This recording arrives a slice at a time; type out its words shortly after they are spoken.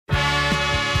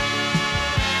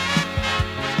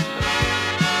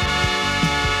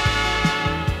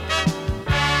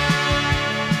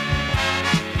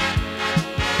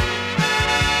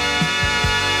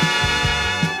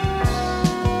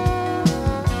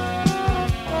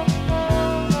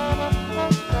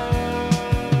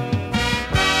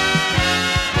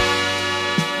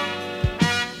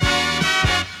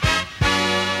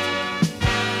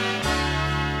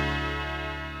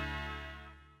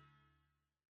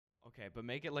Okay, but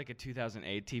make it like a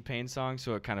 2008 T-Pain song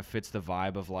so it kind of fits the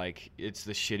vibe of like it's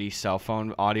the shitty cell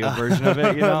phone audio version of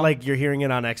it, you know? Like you're hearing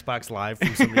it on Xbox Live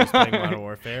from somebody who's playing Modern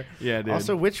Warfare. Yeah, dude.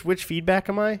 Also, which feedback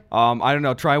am I? I don't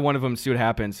know. Try one of them, see what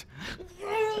happens.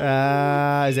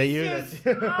 Is that you?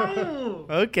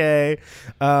 Okay.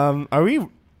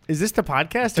 Is this the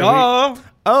podcast? Duh.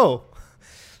 Oh.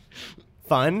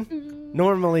 Fun.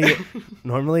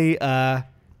 Normally, I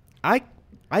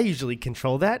usually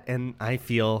control that, and I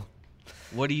feel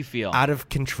What do you feel? out of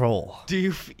control. Do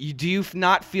you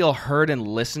not feel heard and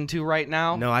listened to right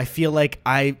now? No, I feel like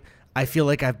I've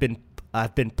been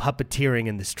puppeteering,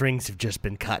 and the strings have just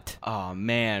been cut. Oh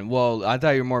man. Well, I thought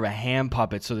you were more of a hand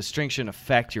puppet, so the string shouldn't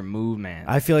affect your movement.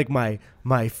 I feel like my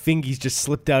fingies just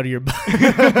slipped out of your butt.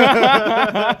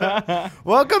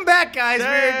 Welcome back, guys. We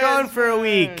were gone for a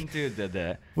week. Dude did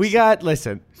that.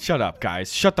 Listen. Shut up,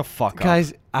 guys. Shut the fuck up.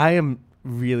 Guys, I am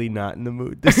really not in the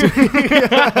mood this week.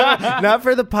 Not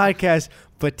for the podcast,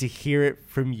 but to hear it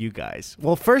from you guys.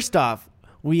 Well, first off,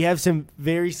 we have some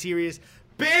very serious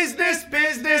business.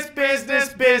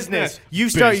 You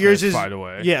start. Yours is, by the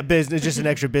way. Yeah, business, just an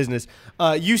extra business.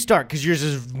 You start because yours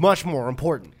is much more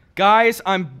important. Guys,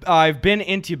 I've been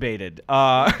intubated.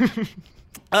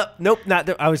 Nope, not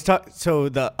the, I was talking. So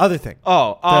the other thing.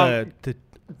 Oh, the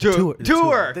tour.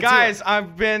 Tour. The Guys, tour.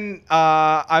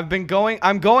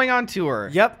 I'm going on tour.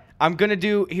 Yep. I'm going to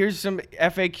do, here's some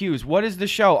FAQs. What is the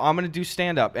show? I'm going to do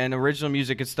stand-up and original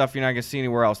music and stuff you're not going to see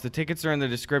anywhere else. The tickets are in the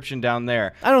description down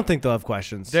there. I don't think they'll have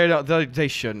questions. They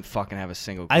shouldn't fucking have a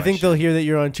single question. I think they'll hear that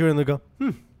you're on tour and they'll go,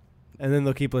 and then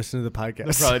they'll keep listening to the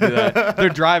podcast. They'll probably do that. They're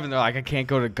driving. They're like, I can't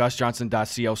go to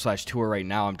gusjohnson.co/tour right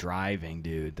now. I'm driving,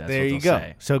 dude. That's there what you they'll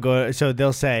go. say. So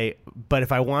they'll say, but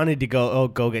if I wanted to go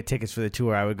get tickets for the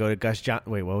tour, I would go to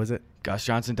Wait, what was it?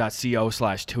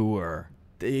 gusjohnson.co/tour.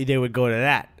 They would go to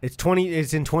that. It's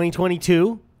in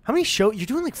 2022. How many shows? You're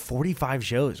doing like 45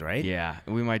 shows, right? Yeah,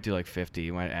 we might do like 50.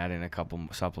 You might add in a couple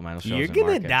supplemental shows. You're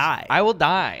gonna die. I will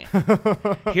die.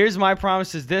 Here's my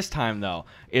promises this time, though: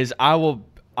 is I will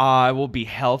be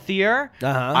healthier.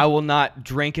 I will not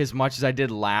drink as much as I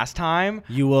did last time.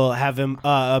 You will have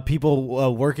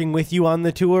people working with you on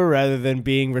the tour rather than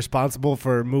being responsible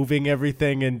for moving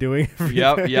everything and doing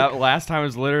everything. Yep. Last time it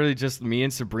was literally just me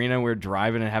and Sabrina. We were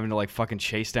driving and having to like fucking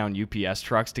chase down UPS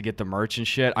trucks to get the merch and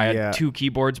shit. I had 2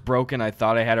 keyboards broken. I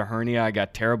thought I had a hernia. I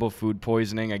got terrible food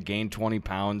poisoning. I gained 20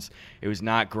 pounds. It was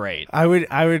not great.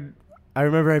 I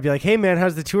remember I'd be like, hey, man,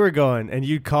 how's the tour going? And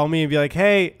you'd call me and be like,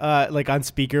 hey, like on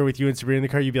speaker with you and Sabrina in the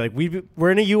car. You'd be like,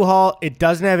 we're in a U-Haul. It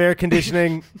doesn't have air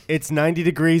conditioning. It's 90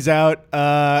 degrees out.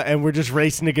 And we're just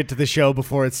racing to get to the show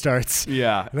before it starts.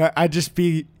 Yeah. And I'd just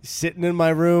be sitting in my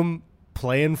room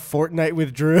playing Fortnite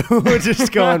with Drew.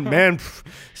 Just going, man,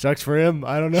 sucks for him.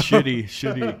 I don't know.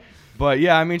 Shitty. But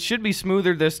yeah, I mean, it should be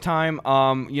smoother this time.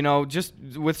 Just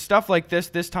with stuff like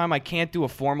this time I can't do a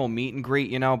formal meet and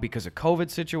greet, because of COVID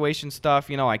situation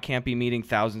stuff. I can't be meeting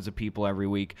thousands of people every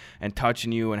week and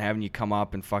touching you and having you come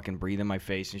up and fucking breathe in my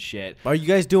face and shit. Are you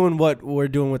guys doing what we're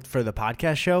doing for the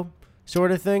podcast show?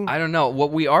 Sort of thing? I don't know.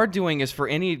 What we are doing is for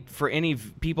any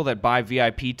people that buy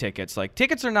VIP tickets. Like,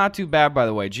 tickets are not too bad, by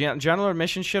the way. General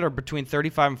admission shit are between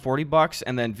 $35 and $40,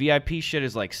 and then VIP shit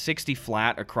is like 60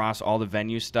 flat across all the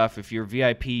venue stuff. If you're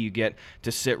VIP, you get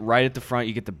to sit right at the front.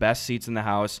 You get the best seats in the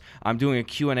house. I'm doing a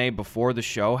Q&A before the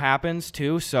show happens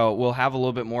too, so we'll have a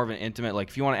little bit more of an intimate. Like,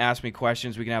 if you want to ask me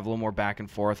questions, we can have a little more back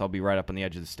and forth. I'll be right up on the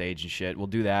edge of the stage and shit. We'll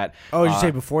do that. Oh, did you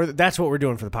say before? That's what we're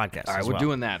doing for the podcast. All right, we're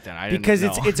doing that then. Because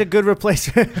it's a good replacement.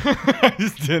 I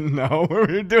just didn't know what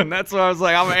we were doing. That's why I was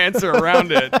like, I'm gonna answer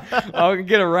around it. I'll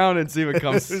get around it and see if it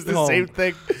comes. It's the same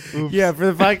thing. Oops. Yeah, for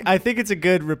the fact, I think it's a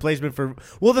good replacement for.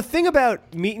 Well, the thing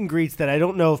about meet and greets that I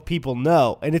don't know if people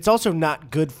know, and it's also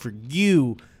not good for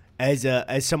you as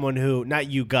someone who, not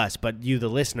you, Gus, but you, the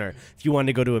listener, if you want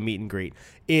to go to a meet and greet,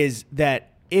 is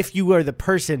that if you are the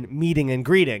person meeting and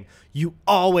greeting, you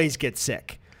always get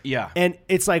sick. Yeah. And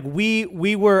it's like we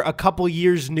were a couple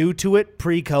years new to it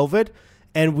pre-COVID,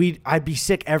 and I'd be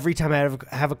sick every time. I'd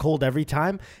have a cold every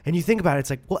time. And you think about it,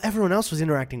 it's like, well, everyone else was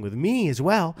interacting with me as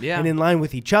well, and in line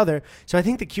with each other. So I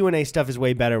think the Q&A stuff is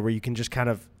way better, where you can just kind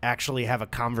of actually have a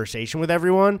conversation with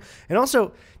everyone. And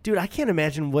also, dude, I can't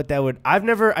imagine what that would. I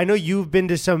know you've been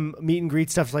to some meet and greet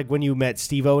stuff, like when you met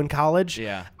Steve-O in college.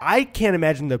 Yeah. I can't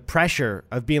imagine the pressure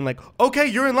of being like, okay,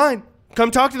 you're in line. Come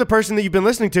talk to the person that you've been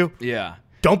listening to. Yeah.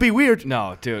 Don't be weird.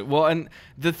 No, dude. Well, and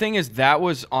the thing is, that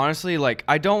was honestly, like,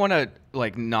 I don't want to,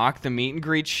 like, knock the meet and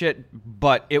greet shit,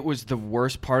 but it was the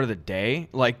worst part of the day,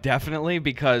 like, definitely,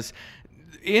 because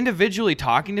individually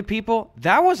talking to people,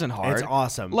 that wasn't hard. It's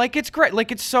awesome. Like, it's great.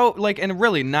 Like, it's so, like, and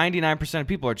really 99% of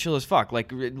people are chill as fuck.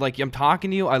 Like I'm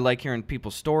talking to you. I like hearing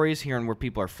people's stories, hearing where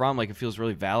people are from. Like, it feels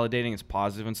really validating. It's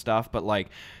positive and stuff. But like,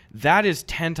 that is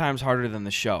 10 times harder than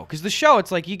the show. Because the show,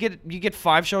 it's like you get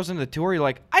 5 shows into the tour. You're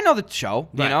like, I know the show,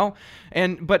 you know?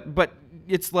 And, but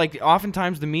it's like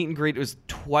oftentimes the meet and greet was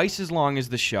twice as long as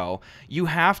the show. You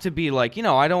have to be like, you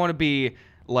know, I don't want to be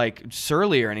like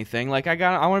surly or anything. Like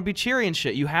I want to be cheery and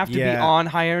shit. You have to be on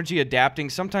high energy, adapting.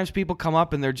 Sometimes people come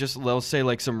up and they'll say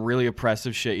like some really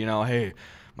oppressive shit, you know, hey,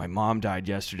 my mom died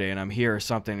yesterday and I'm here or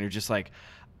something. And you're just like,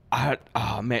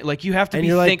 oh man, like you have to be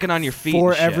thinking on your feet.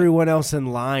 For everyone else in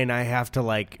line, I have to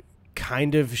like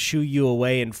kind of shoo you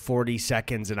away in 40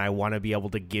 seconds and I want to be able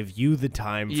to give you the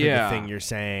time for the thing you're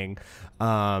saying.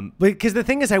 Because the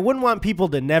thing is, I wouldn't want people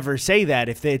to never say that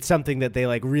if it's something that they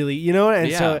like really, you know.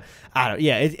 And so I don't.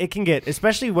 Yeah, it can get,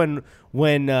 especially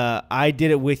when I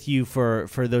did it with you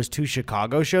for those 2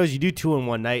 Chicago shows. You do 2 in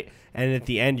one night, and at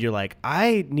the end you're like,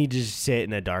 I need to just sit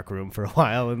in a dark room for a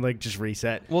while and like just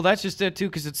reset. Well, that's just it too,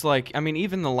 because it's like, I mean,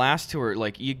 even the last tour,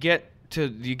 like you get to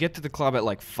the club at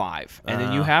like 5, and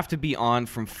then you have to be on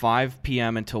from 5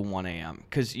 p.m. until 1 a.m.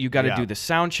 because you got to do the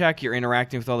sound check. You're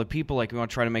interacting with all the people. Like, we want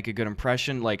to try to make a good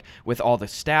impression, like with all the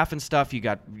staff and stuff. You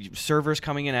got servers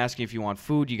coming in asking if you want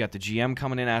food. You got the GM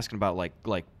coming in asking about like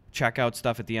checkout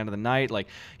stuff at the end of the night. Like,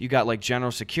 you got like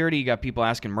general security, you got people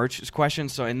asking merch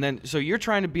questions. So you're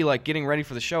trying to be like getting ready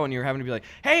for the show, and you're having to be like,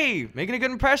 hey, making a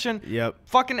good impression. Yep.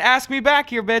 Fucking ask me back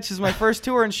here, bitch. This is my first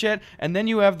tour and shit. And then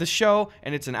you have the show,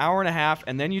 and it's an hour and a half,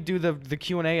 and then you do the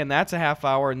Q&A, and that's a half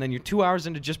hour, and then you're 2 hours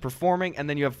into just performing, and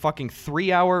then you have fucking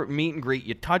 3-hour meet and greet.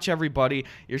 You touch everybody,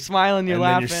 you're smiling, you're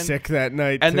laughing. And then you're sick that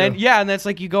night and too. then and that's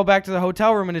like you go back to the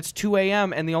hotel room and it's 2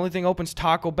 a.m. and the only thing open's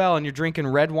Taco Bell, and you're drinking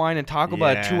red wine and Taco Bell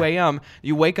at 2 a.m.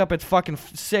 You wake up at fucking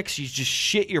 6, you just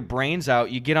shit your brains out.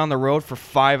 You get on the road for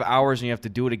 5 hours and you have to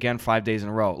do it again 5 days in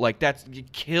a row. Like,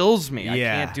 it kills me. I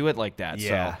can't do it like that.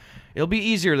 Yeah. So it'll be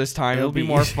easier this time. It'll be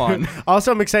more fun.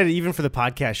 Also, I'm excited even for the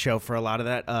podcast show for a lot of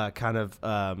that kind of,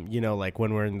 you know, like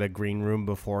when we're in the green room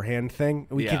beforehand thing.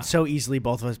 We could so easily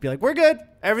both of us be like, we're good.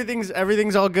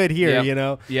 Everything's all good here, you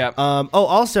know? Yeah.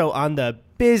 Also on the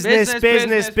business. I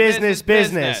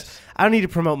don't need to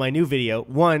promote my new video.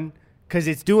 1, because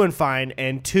it's doing fine,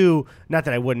 and 2, not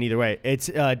that I wouldn't either way, it's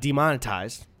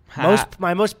demonetized.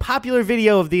 My most popular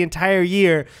video of the entire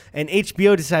year, and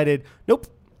HBO decided, nope.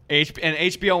 And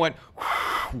HBO went,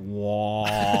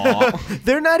 whoa.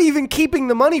 They're not even keeping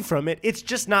the money from it. It's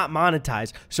just not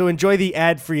monetized. So enjoy the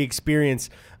ad-free experience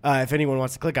if anyone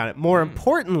wants to click on it. More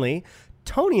importantly,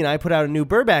 Tony and I put out a new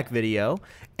Burback video,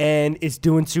 and it's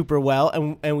doing super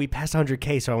well, and we passed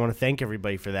 100K, so I want to thank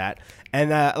everybody for that.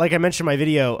 And like I mentioned in my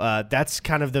video, that's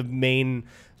kind of the main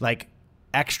like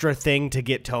extra thing to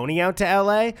get Tony out to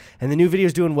LA, and the new video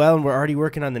is doing well, and we're already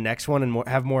working on the next one and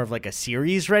have more of like a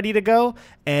series ready to go,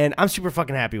 and I'm super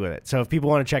fucking happy with it. So if people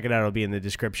want to check it out, it'll be in the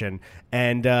description.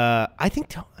 And I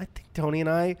think Tony and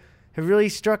I have really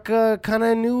struck a kind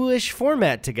of newish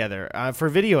format together for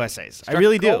video essays. I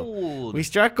really do. We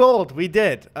struck gold. We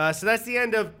did. So that's the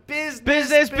end of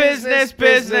business.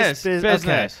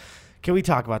 Okay. Can we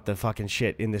talk about the fucking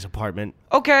shit in this apartment?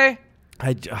 Okay.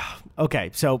 Okay.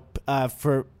 So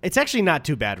it's actually not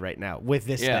too bad right now with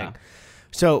this thing.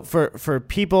 So for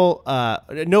people,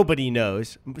 nobody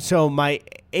knows. So my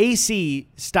AC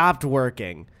stopped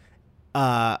working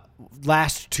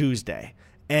last Tuesday,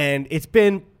 and it's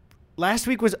been. Last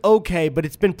week was okay, but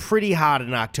it's been pretty hot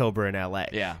in October in LA.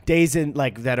 Yeah. Days in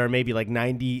like that are maybe like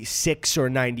 96 or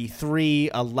 93,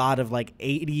 a lot of like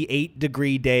 88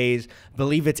 degree days. I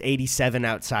believe it's 87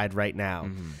 outside right now.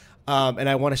 Mm-hmm. And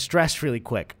I want to stress really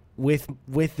quick with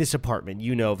this apartment,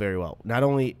 you know very well. Not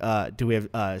only do we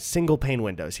have single pane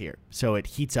windows here, so it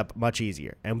heats up much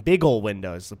easier, and big old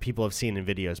windows that people have seen in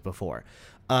videos before.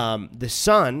 The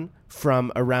sun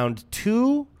from around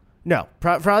 2. No,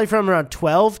 probably from around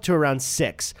 12 to around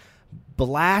 6,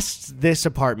 blasts this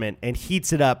apartment and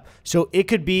heats it up. So it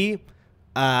could be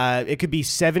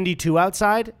 72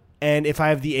 outside, and if I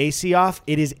have the AC off,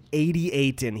 it is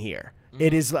 88 in here.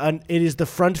 Mm-hmm. It is the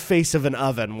front face of an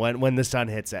oven when the sun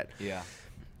hits it. Yeah.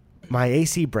 My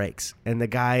AC breaks, and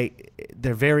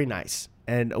they're very nice,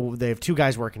 and they have 2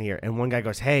 guys working here, and one guy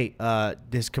goes, "Hey,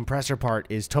 this compressor part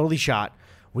is totally shot.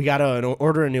 We got to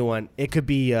order a new one. It could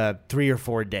be 3 or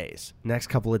 4 days. Next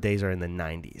couple of days are in the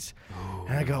 90s. Ooh.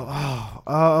 And I go,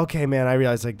 oh, okay, man. I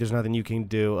realize like there's nothing you can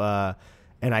do.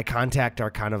 And I contact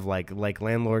our kind of like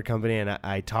landlord company, and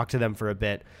I talk to them for a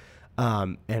bit.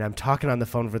 And I'm talking on the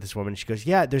phone with this woman. She goes,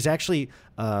 yeah, there's actually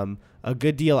a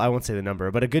good deal. I won't say the number,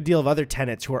 but a good deal of other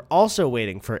tenants who are also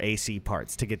waiting for AC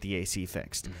parts to get the AC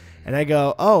fixed. And I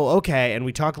go, oh, okay. And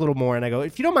we talk a little more. And I go,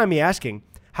 if you don't mind me asking,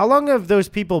 how long have those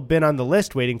people been on the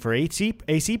list waiting for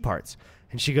AC parts?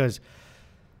 And she goes,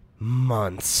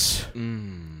 months.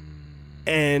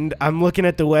 And I'm looking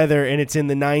at the weather, and it's in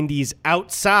the 90s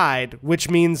outside, which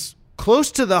means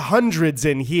close to the hundreds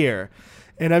in here.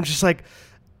 And I'm just like,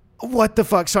 what the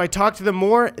fuck? So I talk to them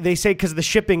more. They say because of the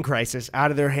shipping crisis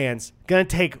out of their hands, going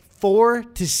to take 4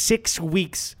 to 6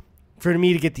 weeks for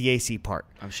me to get the AC part.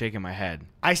 I'm shaking my head.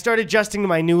 I started adjusting to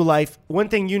my new life. One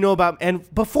thing you know about,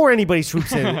 and before anybody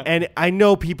swoops in, and I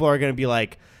know people are going to be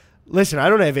like, listen, I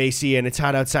don't have AC and it's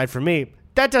hot outside for me.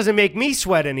 That doesn't make me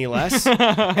sweat any less.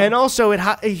 And also, it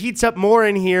heats up more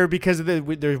in here because of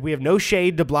we have no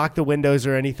shade to block the windows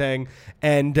or anything.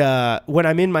 And when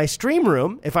I'm in my stream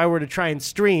room, if I were to try and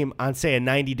stream on, say, a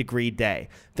 90-degree day,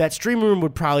 that stream room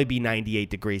would probably be 98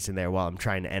 degrees in there while I'm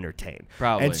trying to entertain.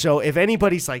 Probably. And so if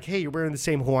anybody's like, hey, you're wearing the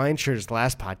same Hawaiian shirt as the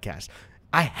last podcast,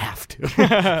 I have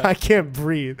to. I can't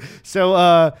breathe.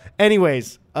 So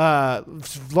anyways,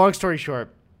 long story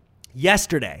short,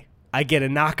 yesterday, I get a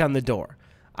knock on the door.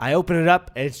 I open it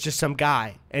up, and it's just some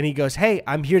guy. And he goes, hey,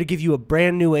 I'm here to give you a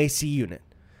brand new AC unit.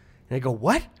 And I go,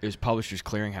 what? It was Publishers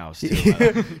Clearinghouse,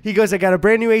 too. He goes, I got a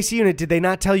brand new AC unit. Did they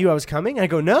not tell you I was coming? I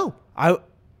go, no.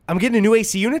 I'm getting a new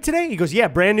AC unit today? He goes, yeah,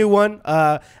 brand new one.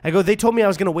 I go, they told me I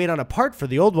was going to wait on a part for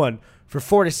the old one for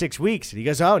 4 to 6 weeks. And he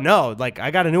goes, oh, no, like,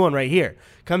 I got a new one right here.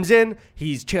 Comes in,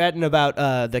 he's chatting about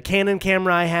the Canon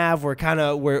camera I have.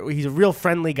 He's a real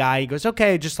friendly guy. He goes,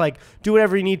 okay, just like do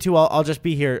whatever you need to. I'll just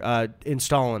be here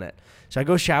installing it. So I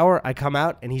go shower, I come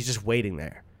out, and he's just waiting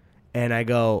there. And I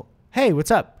go, hey,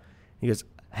 what's up? He goes,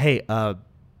 hey,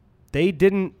 they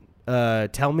didn't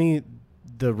tell me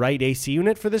the right AC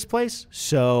unit for this place,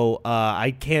 so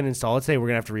I can't install it today. We're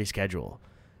going to have to reschedule.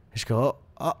 I just go,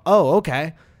 oh,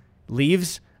 okay.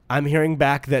 Leaves. I'm hearing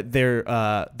back that they're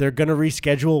gonna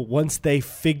reschedule once they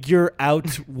figure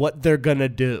out what they're gonna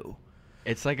do.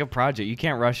 It's like a project. You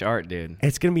can't rush art, dude.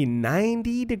 It's gonna be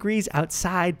 90 degrees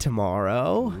outside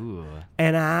tomorrow. Ooh.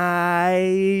 And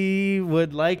I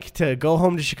would like to go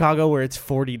home to Chicago where it's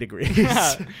 40 degrees.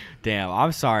 Damn,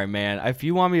 I'm sorry, man. If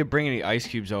you want me to bring any ice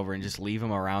cubes over and just leave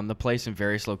them around the place in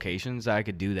various locations, I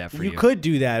could do that for you. You could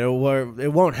do that, or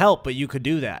it won't help, but you could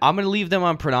do that. I'm going to leave them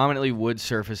on predominantly wood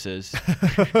surfaces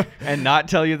and not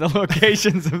tell you the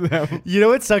locations of them. You know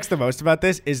what sucks the most about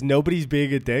this is nobody's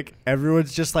being a dick.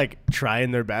 Everyone's just like trying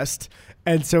their best.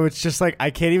 And so it's just like I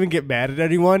can't even get mad at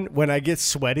anyone. When I get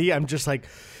sweaty, I'm just like,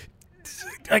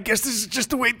 I guess this is just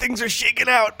the way things are shaking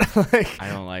out. I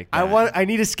don't like that. I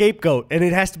need a scapegoat, and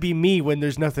it has to be me when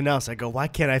there's nothing else. I go, why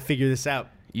can't I figure this out?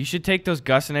 You should take those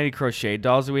Gus and Eddy crochet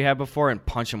dolls that we had before and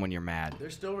punch them when you're mad. They're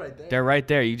still right there. They're right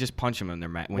there. You just punch them when they're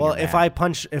mad. Well, if I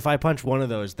punch one of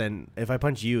those, then if I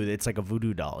punch you, it's like a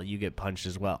voodoo doll. You get punched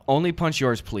as well. Only punch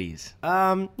yours, please.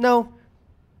 No.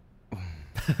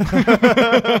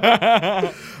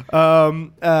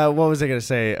 What was I gonna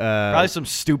say? Probably some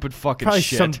stupid fucking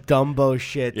shit. Some Dumbo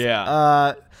shit.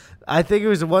 Yeah. I think it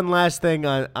was one last thing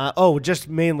on. Just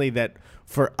mainly that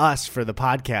for us for the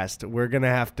podcast, we're gonna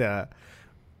have to.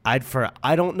 I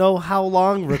don't know how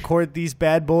long record these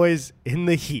bad boys in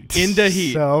the heat. In the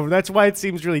heat. So that's why it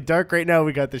seems really dark right now.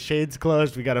 We got the shades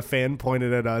closed. We got a fan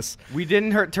pointed at us. We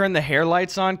didn't turn the hair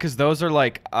lights on because those are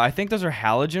like, I think those are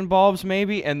halogen bulbs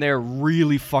maybe, and they're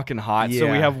really fucking hot. Yeah.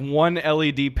 So we have one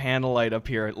LED panel light up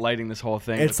here lighting this whole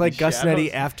thing. It's like Gus and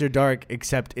Eddy after dark,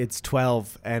 except it's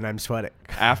 12 and I'm sweating.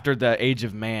 After the age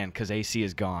of man because AC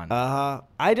is gone.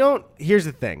 Here's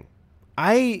the thing.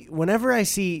 Whenever I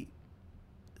see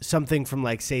something from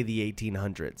like say the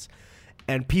 1800s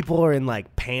and people are in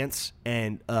like pants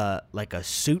and like a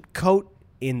suit coat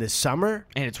in the summer,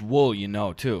 and it's wool,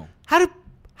 too. How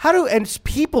do and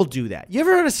people do that? You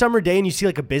ever on a summer day and you see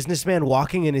like a businessman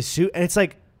walking in his suit and it's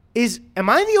like, am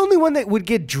I the only one that would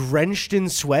get drenched in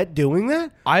sweat doing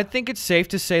that? I think it's safe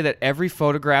to say that every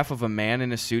photograph of a man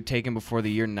in a suit taken before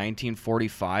the year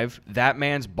 1945, that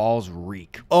man's balls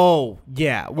reek. Oh,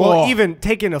 yeah. Well, even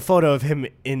taking a photo of him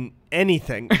in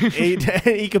anything,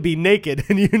 he could be naked,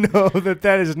 and you know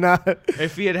that is not.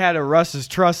 If he had a Russ's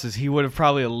trusses, he would have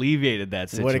probably alleviated that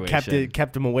situation. Would have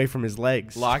kept him away from his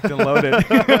legs. Locked and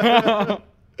loaded.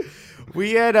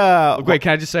 We had Wait,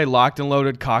 can I just say locked and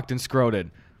loaded, cocked and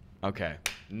scroted? Okay.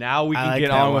 Now we can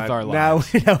get on with our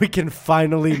lives. Now we can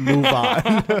finally move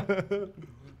on.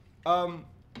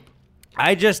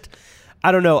 I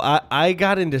don't know. I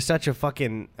got into such a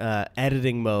fucking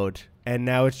editing mode and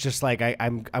now it's just like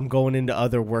I'm going into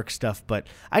other work stuff. But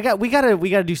we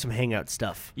gotta do some hangout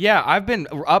stuff. Yeah, I've been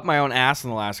up my own ass in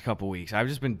the last couple weeks. I've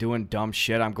just been doing dumb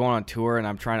shit. I'm going on tour, and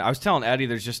I was telling Eddie,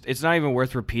 it's not even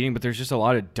worth repeating, but there's just a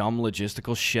lot of dumb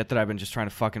logistical shit that I've been just trying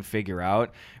to fucking figure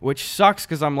out, which sucks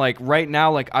because I'm like, right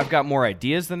now, like, I've got more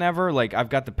ideas than ever. Like, I've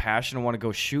got the passion to want to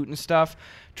go shoot and stuff.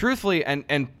 Truthfully,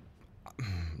 and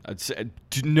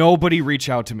nobody reach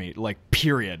out to me, like,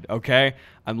 period, okay?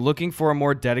 I'm looking for a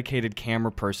more dedicated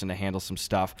camera person to handle some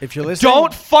stuff. If you're listening,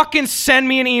 don't fucking send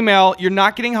me an email. You're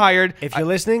not getting hired. If you're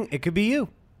listening, it could be you.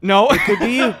 No. It could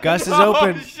be you. Gus is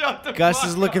open. Gus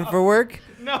is looking for work.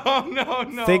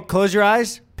 No. Close your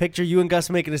eyes. Picture you and Gus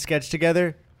making a sketch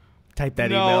together. Type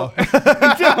that email.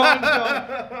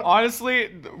 No. Honestly,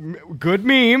 good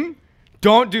meme.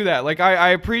 Don't do that. Like, I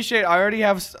appreciate, I already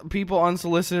have people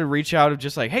unsolicited reach out of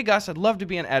just like, hey, Gus, I'd love to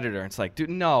be an editor. It's like, dude,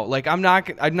 no. Like, I'm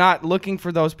not looking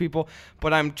for those people,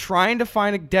 but I'm trying to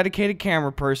find a dedicated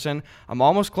camera person. I'm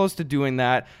almost close to doing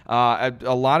that.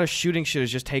 A lot of shooting shit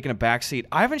is just taking a backseat.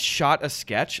 I haven't shot a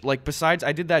sketch. Like, besides,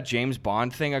 I did that James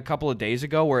Bond thing a couple of days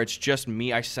ago where it's just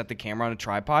me. I set the camera on a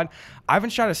tripod. I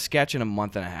haven't shot a sketch in a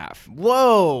month and a half.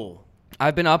 Whoa.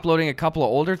 I've been uploading a couple of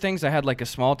older things. I had like a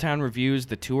small town reviews,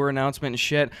 the tour announcement and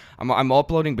shit. I'm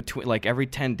uploading between like every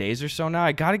 10 days or so now.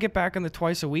 I got to get back on the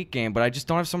twice a week game, but I just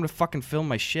don't have someone to fucking film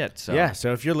my shit. So yeah,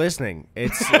 so if you're listening,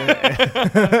 it's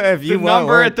if you the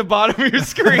number at the bottom of your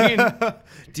screen.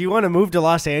 Do you want to move to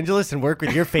Los Angeles and work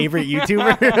with your favorite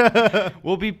YouTuber?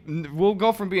 We'll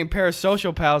go from being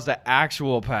parasocial pals to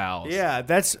actual pals. Yeah,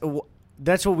 that's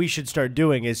what we should start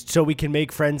doing, is so we can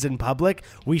make friends in public.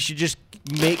 We should just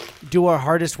do our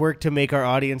hardest work to make our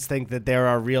audience think that they're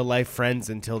our real life friends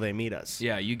until they meet us.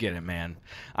 Yeah, you get it, man.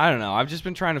 I don't know. I've just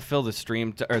been trying to fill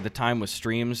the time with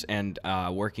streams and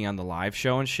working on the live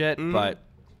show and shit. But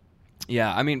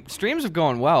yeah, I mean, streams have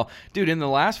gone well. Dude, in the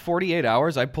last 48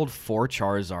 hours, I pulled 4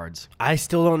 Charizards. I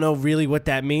still don't know really what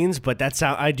that means, but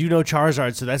I do know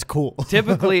Charizard, so that's cool.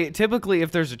 Typically,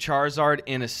 if there's a Charizard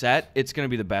in a set, it's going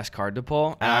to be the best card to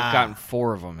pull. And I've gotten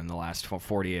 4 of them in the last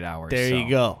 48 hours. There you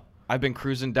go. I've been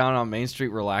cruising down on Main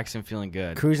Street, relaxing, feeling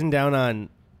good. Cruising down on...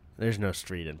 There's no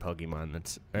street in Pokemon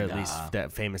that's, or at least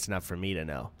that famous enough for me to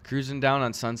know. Cruising down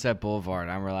on Sunset Boulevard.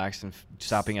 I'm relaxing,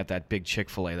 stopping at that big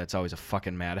Chick-fil-A. That's always a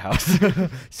fucking madhouse.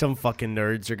 Some fucking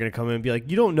nerds are going to come in and be like,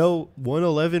 you don't know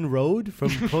 111 Road from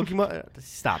Pokemon?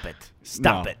 Stop it.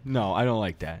 Stop it. No, I don't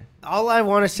like that. All I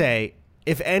want to say,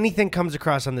 if anything comes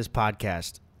across on this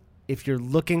podcast, if you're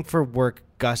looking for work,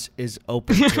 Gus is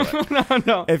open to it.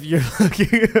 No. If you're looking...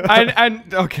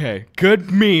 okay. Good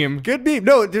meme. Good meme.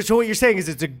 No, so what you're saying is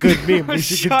it's a good meme. We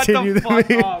should continue the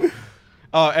meme.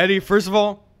 Eddie, first of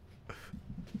all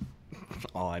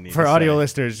I need for audio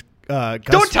listeners, Gus...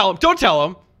 Don't tell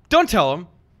him.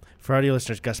 For audio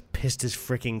listeners, Gus pissed his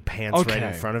freaking pants right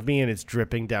in front of me, and it's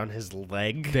dripping down his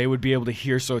leg. They would be able to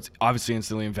hear, so it's obviously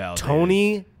instantly invalidated.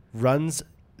 Tony runs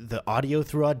the audio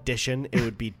through Audition. It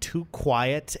would be too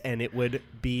quiet, and it would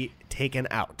be taken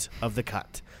out of the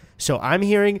cut. So I'm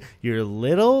hearing your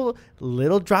little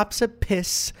drops of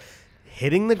piss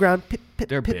hitting the ground. Pip, pip,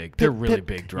 They're pip, big. Pip, They're really pip.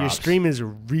 big drops. Your stream is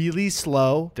really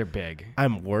slow. They're big.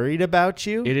 I'm worried about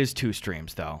you. It is 2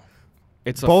 streams, though.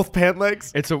 It's both pant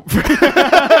legs? It's a...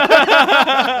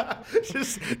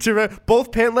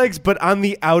 both pant legs, but on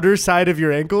the outer side of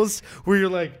your ankles, where you're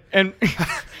like...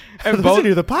 And both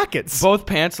near the pockets. Both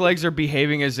pants legs are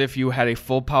behaving as if you had a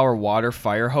full power water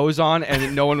fire hose on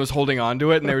and no one was holding onto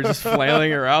it and they were just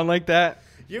flailing around like that.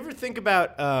 You ever think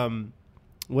about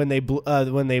when they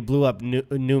blew up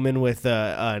Newman with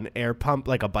an air pump,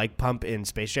 like a bike pump in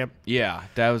Space Jam? Yeah,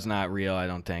 that was not real, I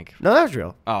don't think. No, that was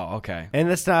real. Oh, okay.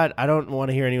 And that's not... I don't want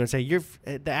to hear anyone say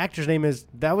the actor's name is...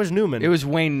 That was Newman. It was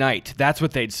Wayne Knight. That's what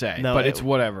they'd say. No, but it's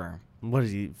whatever. What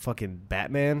is he, fucking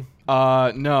Batman?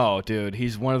 No, dude.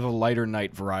 He's one of the lighter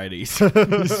Knight varieties.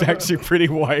 He's actually pretty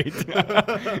white.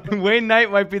 Wayne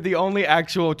Knight might be the only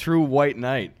actual true white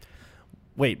knight.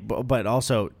 Wait, but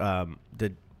also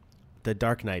the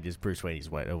Dark Knight is Bruce Wayne. He's a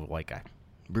white guy.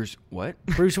 Bruce what?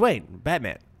 Bruce Wayne,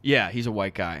 Batman. Yeah, he's a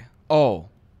white guy. Oh,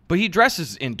 but he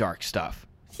dresses in dark stuff.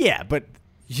 Yeah, but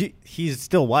he's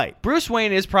still white. Bruce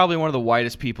Wayne is probably one of the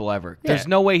whitest people ever. Yeah. There's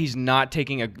no way he's not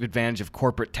taking advantage of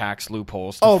corporate tax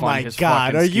loopholes to fund his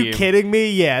fucking scheme. Are you kidding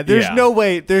me? Yeah, there's no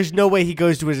way he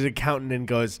goes to his accountant and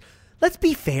goes, let's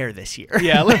be fair this year.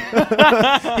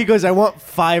 Yeah. He goes, I want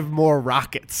 5 more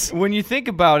rockets. When you think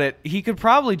about it, he could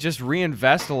probably just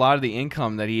reinvest a lot of the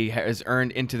income that he has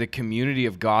earned into the community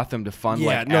of Gotham to fund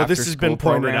this has been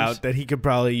pointed out that he could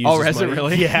probably use. Oh, his has money. it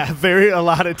really? Yeah, a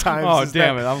lot of times. Oh,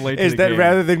 damn it! I'm late. Is to the that game.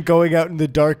 rather than going out in the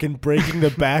dark and breaking the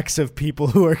backs of people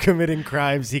who are committing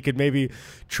crimes, he could maybe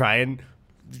try and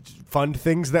fund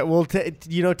things that will,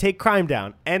 take crime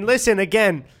down. And listen,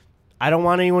 again, I don't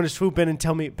want anyone to swoop in and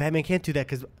tell me Batman can't do that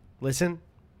because, listen,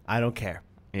 I don't care.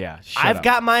 Yeah, I've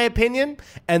got my opinion,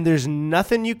 and there's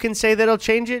nothing you can say that'll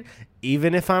change it,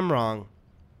 even if I'm wrong.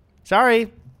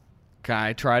 Sorry. Can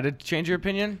I try to change your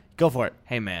opinion? Go for it.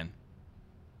 Hey, man.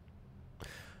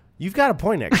 You've got a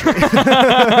point, actually.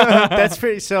 That's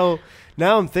pretty. So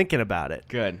now I'm thinking about it.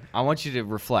 Good. I want you to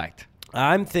reflect.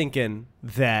 I'm thinking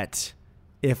that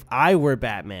if I were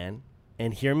Batman,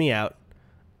 and hear me out,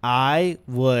 I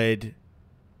would.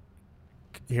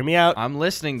 Hear me out. I'm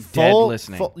listening. Dead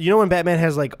listening. You know when Batman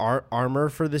has like armor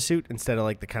for the suit instead of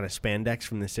like the kind of spandex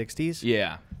from the 60s?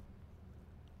 Yeah.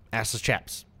 Assless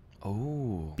chaps.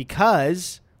 Oh.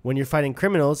 Because when you're fighting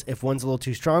criminals, if one's a little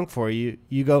too strong for you,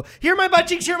 you go, here are my butt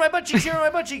cheeks, here are my butt cheeks, here are my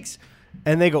butt cheeks.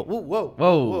 And they go,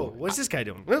 whoa. What's this guy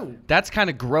doing? Whoa. That's kind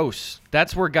of gross.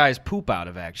 That's where guys poop out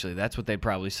of, actually. That's what they'd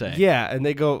probably say. Yeah, and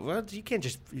they go, well, you can't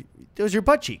just, those are your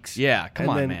butt cheeks. Yeah, come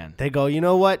and on, then man. They go, you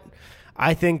know what?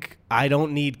 I think I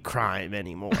don't need crime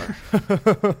anymore.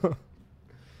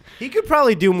 He could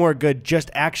probably do more good just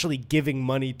actually giving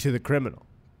money to the criminal.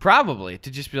 Probably.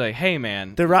 To just be like, hey,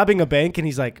 man. They're robbing a bank, and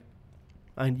he's like,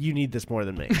 you need this more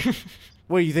than me.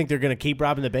 What, do you think they're going to keep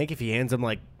robbing the bank if he hands them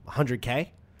like $100K?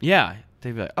 Yeah.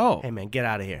 They'd be like, oh. Hey, man, get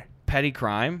out of here. Petty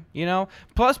crime,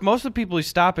 Plus, most of the people he's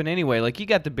stopping anyway, like, you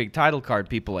got the big title card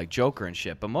people like Joker and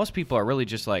shit, but most people are really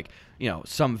just like,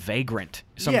 some vagrant,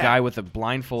 some guy with a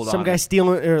blindfold on. Some guy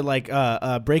stealing or like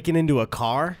breaking into a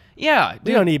car. Yeah.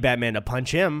 We don't need Batman to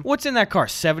punch him. What's in that car?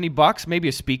 $70? Maybe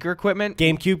a speaker equipment?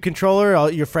 GameCube controller,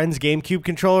 your friend's GameCube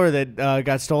controller that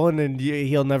got stolen and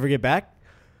he'll never get back.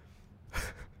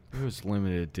 It was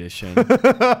limited edition.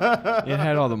 It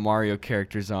had all the Mario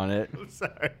characters on it.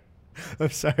 I'm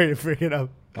sorry to bring it up.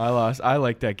 I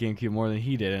liked that GameCube more than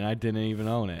he did, and I didn't even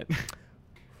own it.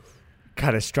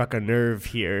 Kind of struck a nerve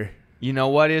here. You know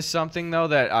what is something, though,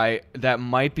 that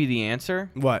might be the answer?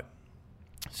 What?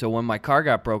 So when my car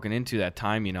got broken into that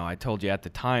time, I told you at the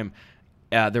time,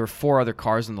 there were 4 other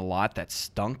cars in the lot that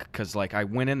stunk because, like, I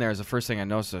went in there as the first thing I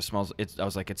noticed. I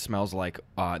was like, it smells like.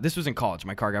 This was in college.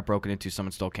 My car got broken into.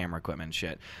 Someone stole camera equipment and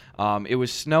shit. It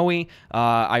was snowy.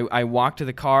 I walked to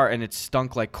the car and it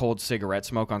stunk like cold cigarette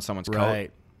smoke on someone's coat.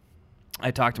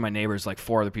 I talked to my neighbors. Like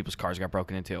 4 other people's cars got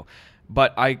broken into.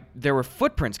 But there were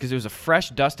footprints because it was a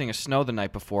fresh dusting of snow the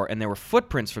night before, and there were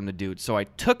footprints from the dude. So I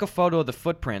took a photo of the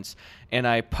footprints, and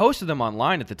I posted them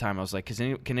online at the time. I was like,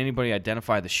 can anybody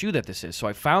identify the shoe that this is? So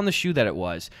I found the shoe that it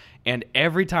was, and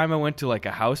every time I went to like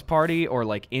a house party or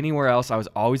like anywhere else, I was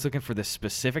always looking for this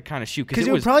specific kind of shoe. Because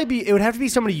it would have to be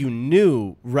somebody you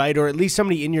knew, right? Or at least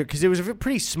somebody in because it was a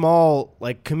pretty small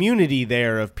like community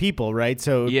there of people, right?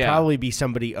 So it would probably be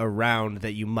somebody around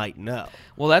that you might know.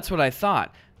 Well, that's what I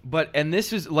thought. And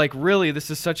this is like really, this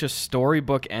is such a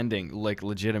storybook ending, like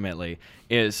legitimately,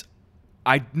 is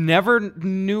I never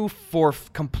knew for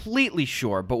completely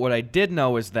sure, but what I did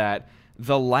know is that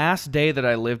the last day that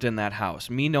I lived in that house,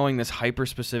 me knowing this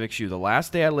hyper-specific shoe, the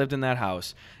last day I lived in that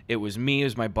house, it was me, it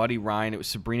was my buddy Ryan, it was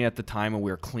Sabrina at the time, and we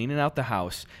were cleaning out the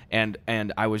house, and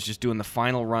I was just doing the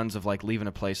final runs of, like, leaving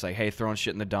a place, like, hey, throwing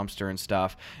shit in the dumpster and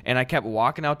stuff, and I kept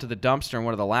walking out to the dumpster, and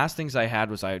one of the last things I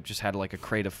had was I just had, like, a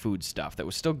crate of food stuff that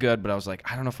was still good, but I was like,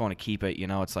 I don't know if I want to keep it,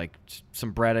 it's like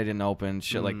some bread I didn't open,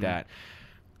 shit like that.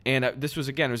 And this was,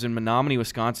 again, it was in Menominee,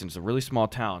 Wisconsin. It's a really small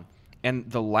town.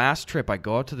 And the last trip, I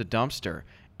go out to the dumpster,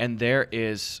 and there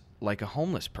is like a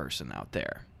homeless person out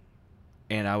there.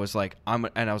 And I was like,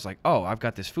 oh, I've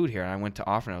got this food here. And I went to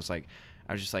offer, and I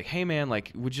was just like, hey man,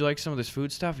 like, would you like some of this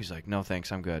food stuff? He's like, no,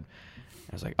 thanks, I'm good.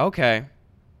 I was like, okay.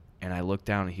 And I looked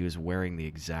down, and he was wearing the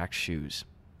exact shoes.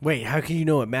 Wait, how can you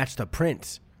know it matched the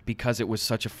prints? Because it was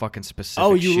such a fucking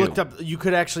specific shoe. shoe. Looked up. You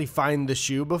could actually find the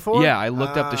shoe before? Yeah, I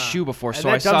looked up the shoe before, so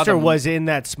I saw the dumpster was in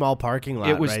that small parking lot.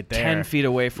 It was right there. 10 feet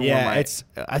away from where my.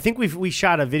 I think we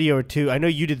shot a video or two. I know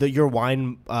you did your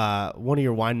wine, one of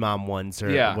your wine mom ones,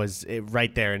 was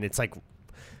right there, and it's like.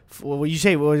 Well, you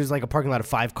say it was like a parking lot of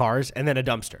 5 cars and then a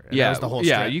dumpster. And that was the whole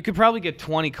strip. Yeah, you could probably get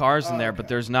 20 cars in there, but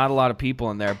there's not a lot of people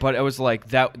in there. But it was like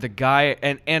that. The guy,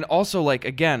 and also like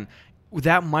again.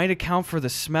 That might account for the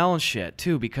smell and shit,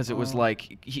 too, because it was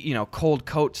like, cold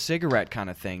coat cigarette kind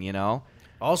of thing,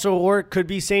 Also, or it could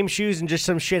be same shoes and just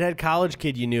some shithead college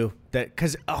kid you knew.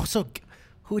 Because also,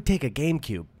 who would take a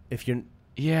GameCube if you're...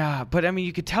 Yeah, but I mean,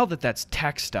 you could tell that that's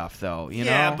tech stuff, though. You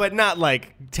know? Yeah, but not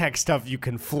like tech stuff you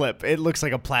can flip. It looks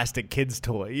like a plastic kid's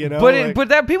toy, you know. But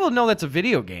that people know that's a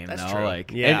video game. That's though. True.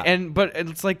 Like, yeah. But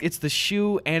it's like it's the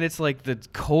shoe and it's like the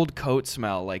cold coat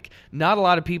smell. Like, not a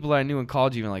lot of people that I knew in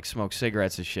college even like smoke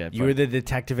cigarettes and shit. You were the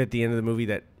detective at the end of the movie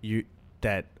that you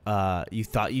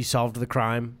thought you solved the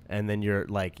crime, and then you're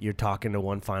talking to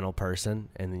one final person,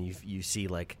 and then you see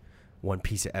like one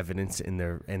piece of evidence in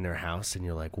their house, and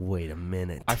you're like, wait a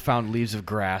minute. I found leaves of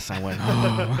grass. I went,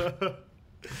 oh.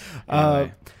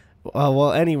 Anyway.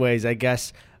 Well, anyways, I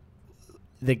guess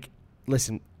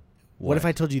listen. What if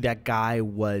I told you that guy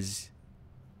was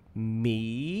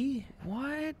me?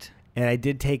 What? And I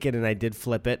did take it and I did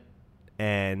flip it,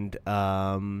 and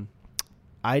I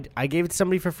gave it to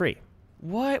somebody for free.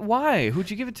 What? Why?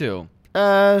 Who'd you give it to? It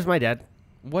was my dad.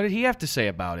 What did he have to say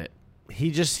about it?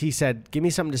 He said, give me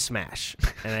something to smash.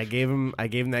 And I gave him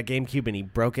that GameCube, and he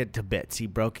broke it to bits. He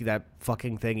broke that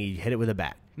fucking thing. He hit it with a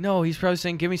bat. No, he's probably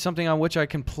saying, give me something on which I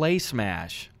can play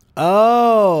Smash.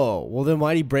 Oh, well then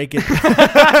why'd he break it?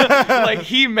 Like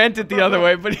he meant it the other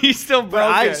way, but he still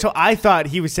broke it. So I thought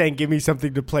he was saying, give me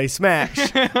something to play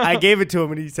Smash. I gave it to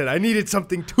him, and he said, I needed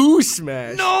something to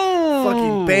smash. No!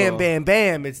 Fucking bam, bam,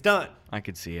 bam. It's done. I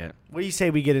could see it. What do you say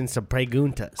we get in some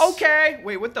preguntas? Okay.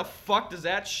 Wait, what the fuck does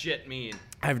that shit mean?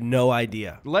 I have no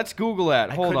idea. Let's Google that.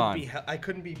 Hold on. I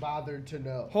couldn't be bothered to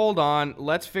know. Hold on.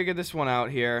 Let's figure this one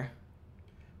out here.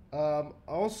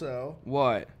 Also.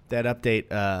 What? That update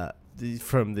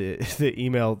from the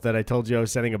email that I told you I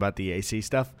was sending about the AC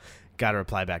stuff. Got a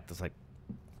reply back that's like,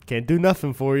 can't do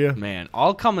nothing for you. Man,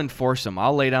 I'll come and force him.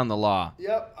 I'll lay down the law.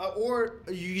 Yep. Or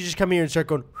you can just come here and start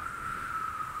going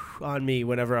on me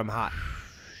whenever I'm hot.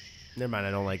 Never mind,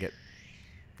 I don't like it.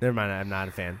 Never mind, I'm not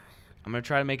a fan. I'm going to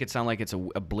try to make it sound like it's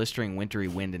a blistering wintry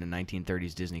wind in a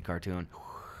 1930s Disney cartoon.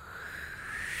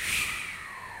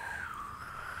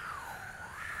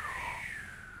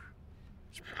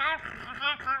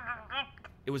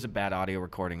 It was a bad audio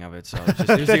recording of it, so it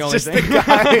was the only thing.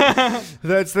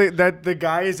 The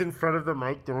guy is in front of the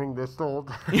mic doing this the whole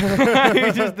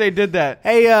time. They did that.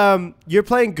 Hey, you're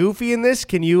playing Goofy in this.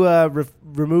 Can you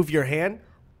remove your hand?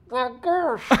 Well,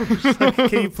 gosh.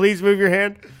 Can you please move your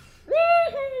hand?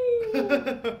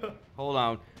 Hold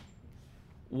on.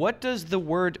 What does the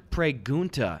word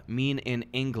pregunta mean in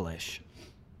English?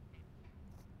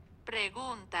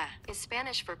 Pregunta is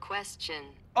Spanish for question.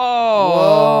 Oh,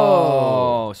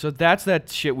 whoa. So that's that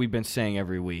shit we've been saying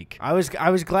every week. I was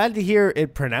glad to hear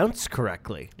it pronounced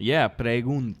correctly. Yeah,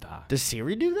 pregunta. Does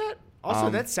Siri do that? Also,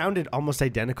 that sounded almost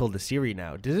identical to Siri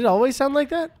now. Did it always sound like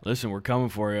that? Listen, we're coming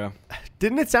for you.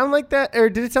 Didn't it sound like that? Or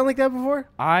did it sound like that before?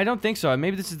 I don't think so.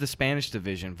 Maybe this is the Spanish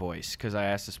division voice because I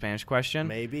asked a Spanish question.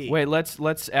 Maybe. Wait,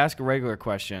 let's ask a regular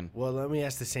question. Well, let me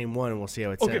ask the same one and we'll see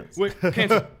how it sounds. Wait,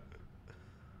 cancel.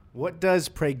 What does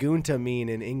pregunta mean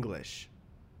in English?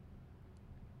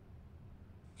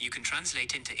 You can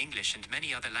translate into English and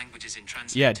many other languages in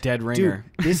translate. Yeah, dead ringer.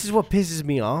 Dude, this is what pisses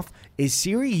me off, is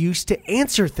Siri used to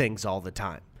answer things all the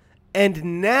time.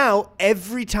 And now,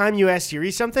 every time you ask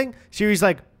Siri something, Siri's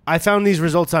like, I found these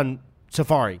results on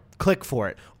Safari. Click for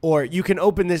it. Or you can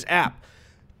open this app.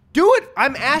 Do it.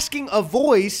 I'm asking a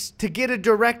voice to get a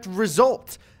direct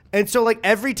result. And so, like,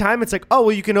 every time it's like, oh,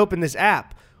 well, you can open this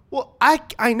app. Well,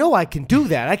 I know I can do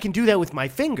that. I can do that with my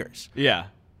fingers. Yeah.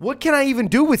 What can I even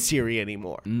do with Siri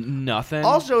anymore? Nothing.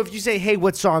 Also, if you say, hey,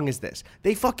 what song is this?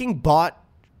 They fucking bought,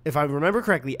 if I remember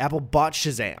correctly, Apple bought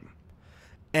Shazam.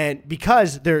 And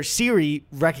because their Siri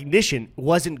recognition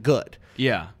wasn't good.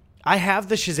 Yeah. I have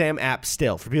the Shazam app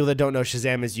still. For people that don't know,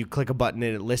 Shazam is you click a button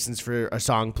and it listens for a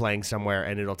song playing somewhere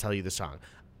and it'll tell you the song.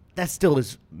 That still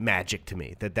is magic to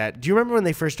me. Do you remember when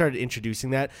they first started introducing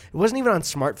that? It wasn't even on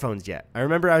smartphones yet. I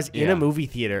remember I was in a movie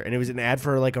theater and it was an ad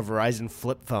for like a Verizon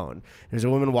flip phone. There was a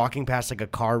woman walking past like a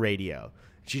car radio.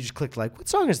 She just clicked like, what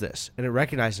song is this? And it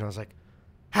recognized it and I was like,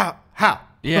 how?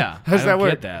 Yeah. How does that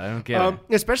work? I don't get it.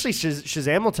 Especially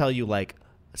Shazam will tell you like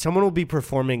someone will be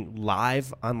performing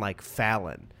live on like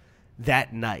Fallon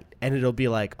that night. And it'll be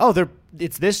like, oh,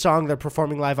 it's this song they're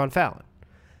performing live on Fallon.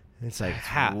 It's like,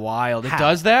 how? Wild. It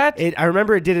does that? I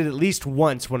remember it did it at least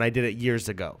once when I did it years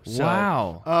ago. So,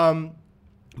 wow.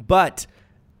 But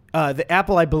the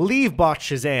Apple, I believe, bought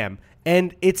Shazam,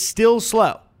 and it's still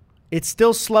slow. It's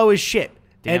still slow as shit.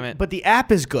 Damn it. But the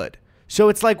app is good. So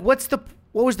it's like, what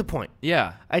was the point?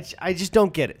 Yeah. I just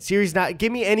don't get it. Siri's not.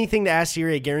 Give me anything to ask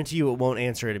Siri. I guarantee you it won't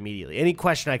answer it immediately. Any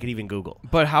question I could even Google.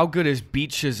 But how good is Beat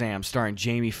Shazam starring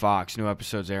Jamie Foxx? New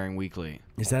episodes airing weekly.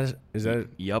 Is that?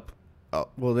 Yup. Oh,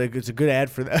 well, it's a good ad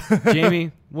for that.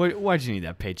 Jamie, Why'd you need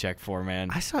that paycheck for, man?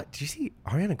 Did you see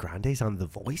Ariana Grande's on The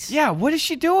Voice? Yeah, what is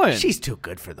she doing? She's too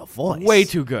good for The Voice. Way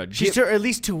too good. She's at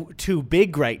least too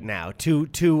big right now. Too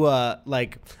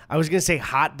like, I was gonna say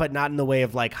hot, but not in the way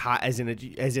of like hot as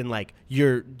in like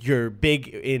you're big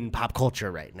in pop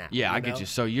culture right now. Yeah, I get you.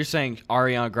 So you're saying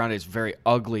Ariana Grande is very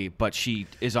ugly, but she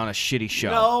is on a shitty show.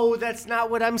 No, that's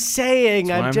not what I'm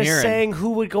saying. I'm just hearing. saying who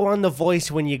would go on The Voice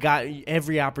when you got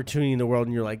every opportunity in the world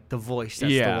and you're like, The Voice,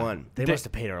 that's the one. They must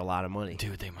have paid her a lot of money.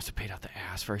 Dude, they must have paid out the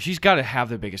ass for her. She's got to have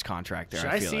the biggest contract there. Should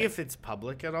I see if it's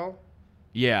public at all?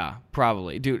 Yeah,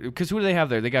 probably. Dude, because who do they have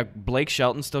there? They got Blake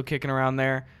Shelton still kicking around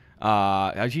there.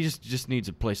 He just needs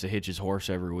a place to hitch his horse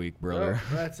every week, brother.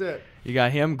 Oh, that's it. You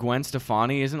got him, Gwen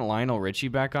Stefani. Isn't Lionel Richie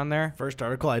back on there? First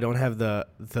article, I don't have the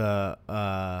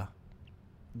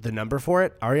number for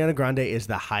it. Ariana Grande is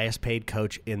the highest paid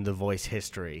coach in The Voice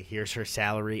history. Here's her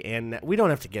salary, and we don't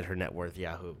have to get her net worth,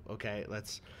 Yahoo. Okay,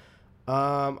 let's.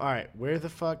 All right, where the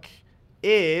fuck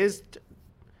is?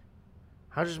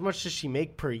 How much does she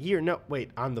make per year? No,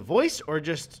 wait, on The Voice or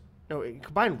just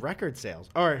combined record sales?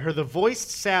 All right, her The Voice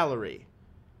salary.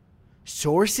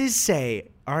 Sources say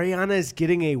Ariana is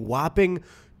getting a whopping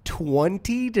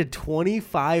 $20 to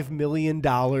 $25 million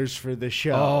for the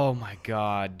show. Oh my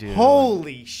god, dude!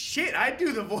 Holy shit! I'd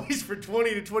do The Voice for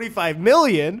 $20 to $25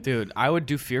 million. Dude, I would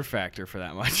do Fear Factor for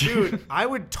that much. Dude, I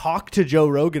would talk to Joe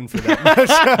Rogan for that much.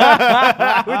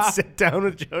 I would sit down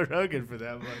with Joe Rogan for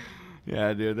that much.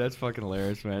 Yeah, dude, that's fucking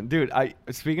hilarious, man. Dude,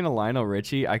 speaking of Lionel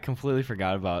Richie, I completely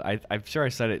forgot about. I'm sure I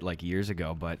said it like years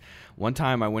ago, but one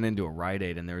time I went into a Rite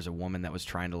Aid and there was a woman that was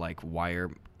trying to like wire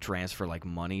transfer like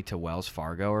money to Wells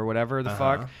Fargo or whatever the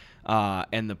fuck.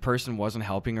 And the person wasn't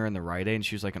helping her in the Rite Aid, and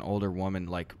she was like an older woman,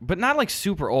 like, but not like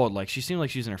super old. Like she seemed like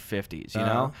she was in her 50s, you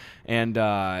know.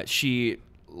 And she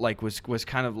like was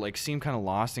kind of like seemed kind of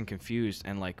lost and confused,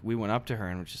 and like we went up to her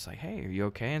and was just like, "Hey, are you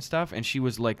okay?" and stuff. And she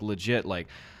was like legit like,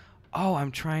 "Oh,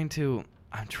 I'm trying to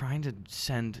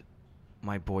send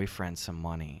my boyfriend some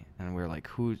money." And we were like,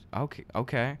 "Who?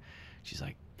 Okay." She's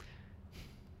like,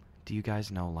 "Do you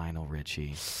guys know Lionel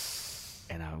Richie?"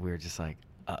 And we were just like,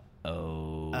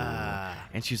 "Uh-oh."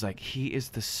 And she's like, "He is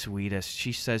the sweetest."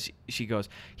 She goes,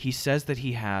 "He says that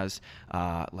he has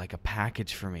like a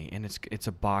package for me, and it's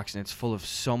a box, and it's full of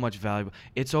so much valuable.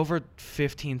 It's over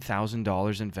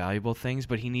 $15,000 in valuable things,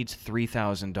 but he needs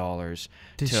 $3,000."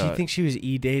 Did she think she was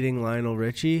dating Lionel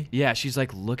Richie? Yeah, she's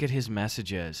like, "Look at his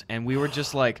messages," and we were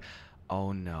just like,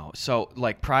 "Oh no!" So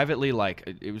like privately,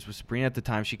 like it was with Sabrina at the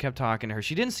time. She kept talking to her.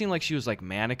 She didn't seem like she was like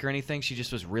manic or anything. She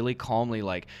just was really calmly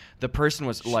like the person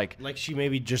was like she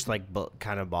maybe just like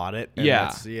kind of bought it.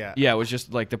 Yeah. It was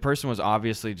just like the person was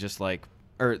obviously just like,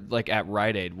 or like at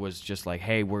Rite Aid was just like,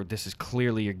 "Hey, this is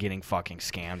clearly you're getting fucking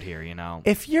scammed here," you know.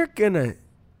 If you're gonna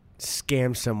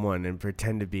scam someone and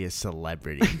pretend to be a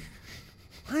celebrity,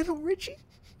 Lionel Richie,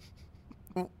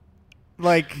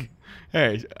 like.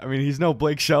 Hey, I mean, he's no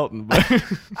Blake Shelton, but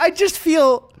I just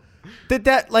feel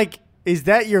that like, is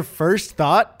that your first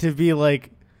thought to be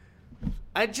like,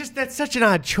 that's such an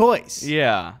odd choice.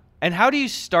 Yeah. And how do you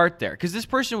start there? Because this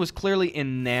person was clearly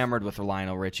enamored with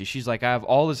Lionel Richie. She's like, "I have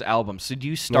all his albums." So do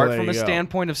you start from a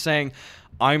standpoint of saying,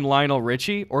 "I'm Lionel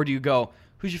Richie," or do you go,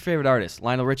 "Who's your favorite artist?"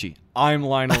 "Lionel Richie." "I'm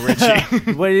Lionel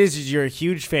Richie." What it is you're a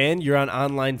huge fan. You're on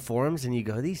online forums, and you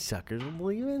go, "These suckers will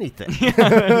believe anything." Yeah,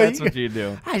 that's what you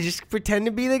do. I just pretend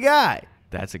to be the guy.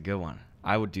 That's a good one.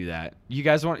 I would do that. You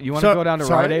guys want to go down to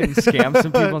Rite Aid and scam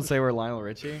some people and say we're Lionel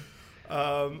Richie?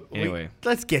 Anyway,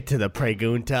 let's get to the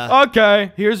pregunta.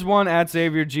 Okay, here's one at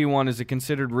Xavier G1. Is it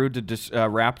considered rude to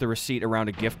wrap the receipt around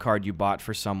a gift card you bought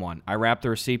for someone? I wrap the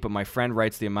receipt, but my friend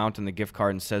writes the amount in the gift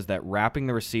card and says that wrapping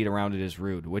the receipt around it is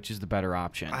rude. Which is the better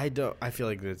option? I feel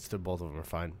like both of them are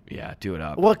fine. Yeah, do it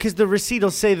up. Well, because the receipt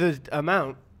will say the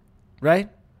amount, right?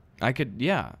 I could,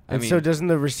 yeah. I mean, so doesn't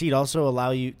the receipt also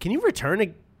allow you? Can you return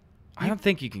a? I don't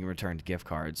think you can return gift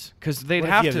cards because they'd What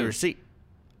have if you to. have the receipt.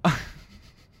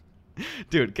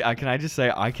 Dude, can I just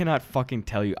say, I cannot fucking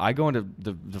tell you. I go into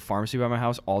the pharmacy by my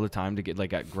house all the time to get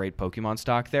like a great Pokemon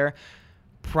stock there.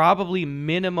 Probably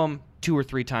minimum 2 or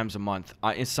 3 times a month,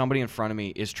 somebody in front of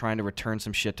me is trying to return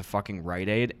some shit to fucking Rite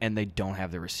Aid, and they don't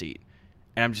have the receipt.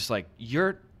 And I'm just like,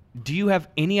 do you have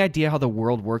any idea how the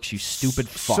world works, you stupid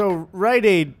fuck? So Rite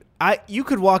Aid, you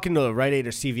could walk into a Rite Aid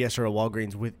or CVS or a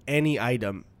Walgreens with any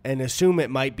item and assume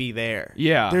it might be there.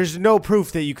 Yeah. There's no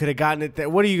proof that you could have gotten it there.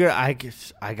 What are you going to...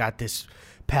 I got this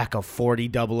pack of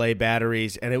 40 AA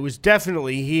batteries, and it was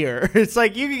definitely here. It's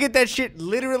like, you can get that shit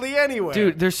literally anywhere.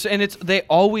 Dude, they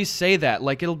always say that.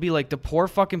 Like, it'll be like, the poor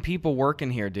fucking people working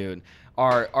here, dude,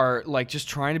 are like just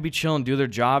trying to be chill and do their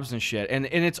jobs and shit. And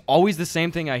it's always the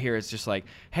same thing I hear. It's just like,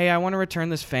 hey, I want to return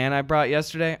this fan I brought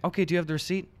yesterday. Okay, do you have the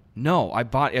receipt? No, I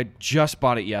just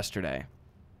bought it yesterday.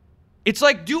 It's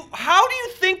like, how do you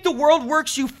think the world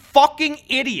works, you fucking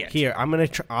idiot? Here,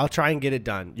 I'll try and get it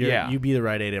done. You be the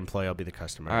Rite Aid employee. I'll be the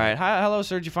customer. All right. Hi, hello,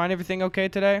 sir. Did you find everything okay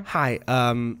today? Hi.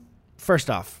 First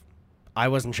off, I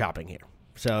wasn't shopping here,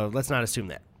 so let's not assume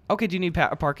that. Okay. Do you need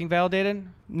parking validated?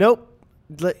 Nope.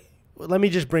 Let me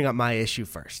just bring up my issue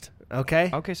first.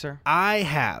 Okay. Okay, sir. I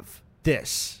have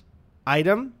this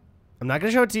item. I'm not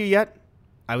going to show it to you yet.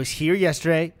 I was here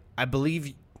yesterday. I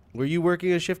believe. Were you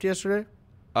working a shift yesterday?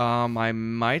 I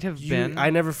might have been. I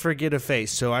never forget a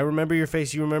face, so I remember your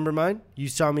face. You remember mine? You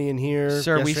saw me in here.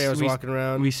 Sir, yesterday. I was walking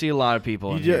around. We see a lot of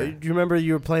people in here. Do you remember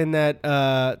you were playing that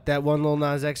one Lil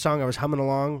Nas X song? I was humming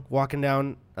along, walking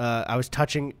down. I was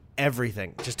touching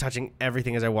everything, just touching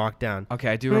everything as I walked down. Okay,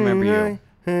 I do remember you.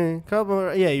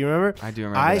 Yeah, you remember? I do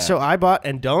remember that. So I bought,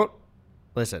 and don't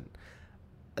listen.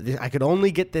 I could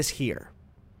only get this here.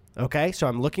 Okay, so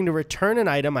I'm looking to return an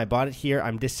item. I bought it here.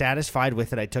 I'm dissatisfied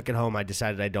with it. I took it home. I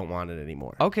decided I don't want it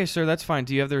anymore. Okay, sir, that's fine.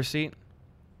 Do you have the receipt?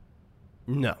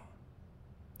 No.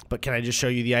 But can I just show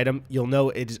you the item? You'll know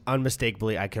it is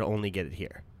unmistakably I can only get it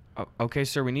here. Oh, okay,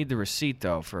 sir, we need the receipt,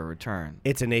 though, for a return.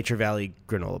 It's a Nature Valley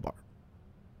granola bar.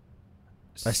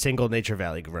 A single Nature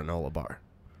Valley granola bar.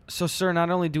 So, sir, not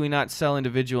only do we not sell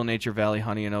individual Nature Valley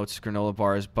Honey and Oats granola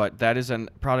bars, but that is a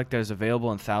product that is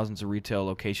available in thousands of retail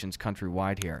locations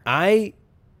countrywide here.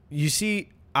 You see,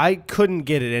 I couldn't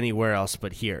get it anywhere else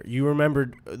but here. You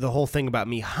remembered the whole thing about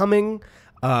me humming.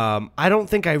 I don't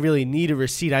think I really need a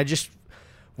receipt. I just,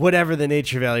 whatever the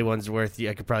Nature Valley one's worth,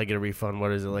 I could probably get a refund.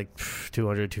 What is it, like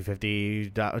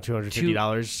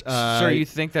 $250? Sir, you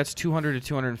think that's $200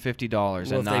 to $250? Well,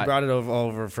 if they brought it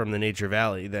over from the Nature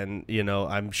Valley, then,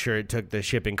 I'm sure it took the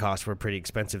shipping costs were pretty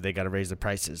expensive. They got to raise the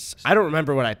prices. I don't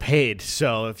remember what I paid,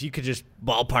 so if you could just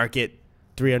ballpark it,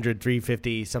 $300,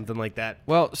 $350, something like that.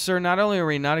 Well, sir, not only are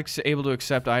we not able to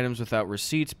accept items without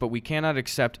receipts, but we cannot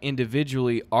accept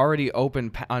individually already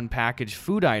open unpackaged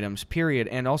food items, period.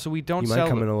 And also we don't sell... You might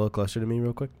come in a little closer to me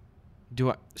real quick?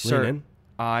 Sir, lean in.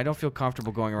 I don't feel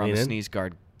comfortable going around the sneeze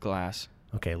guard glass.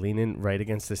 Okay, lean in right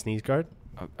against the sneeze guard.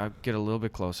 I'll get a little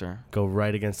bit closer. Go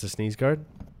right against the sneeze guard.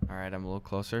 All right, I'm a little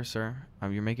closer, sir.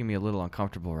 You're making me a little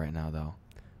uncomfortable right now, though.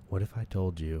 What if I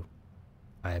told you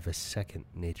I have a second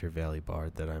Nature Valley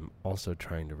bar that I'm also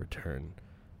trying to return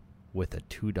with a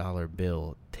 $2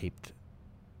 bill taped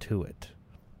to it?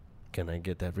 Can I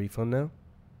get that refund now?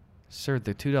 Sir,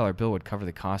 the $2 bill would cover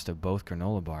the cost of both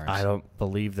granola bars. I don't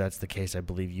believe that's the case. I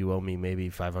believe you owe me maybe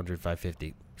 $500,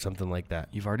 $550, something like that.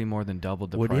 You've already more than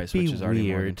doubled the Would price, it be which is already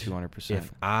more than weird 200%.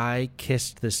 if I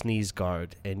kissed the sneeze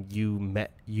guard and you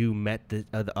met the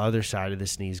other side of the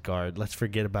sneeze guard? Let's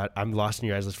forget about. I'm lost in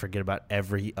your eyes. Let's forget about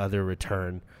every other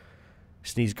return.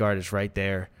 Sneeze guard is right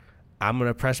there. I'm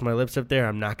gonna press my lips up there.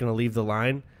 I'm not gonna leave the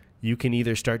line. You can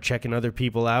either start checking other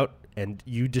people out, and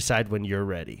you decide when you're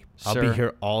ready. I'll be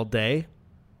here all day,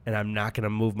 and I'm not going to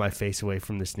move my face away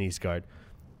from the sneeze guard.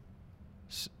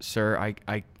 Sir,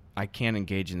 I can't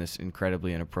engage in this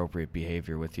incredibly inappropriate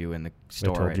behavior with you in the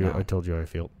store now. I told you how I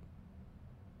feel.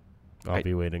 I'll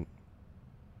be waiting.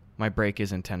 My break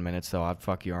is in 10 minutes, though. I'll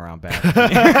fuck you around back.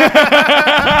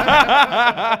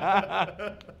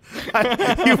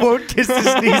 You won't kiss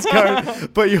the sneeze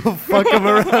guard, but you'll fuck him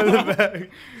around the back.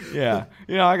 Yeah.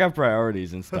 I got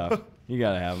priorities and stuff. You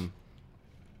got to have them.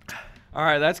 All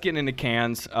right, that's getting into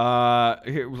cans.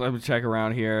 Here, let me check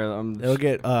around here. They'll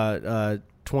get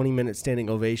 20-minute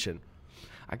standing ovation.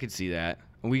 I could see that.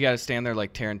 We got to stand there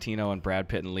like Tarantino and Brad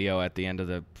Pitt and Leo at the end of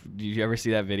the... Did you ever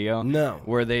see that video? No.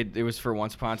 Where it was for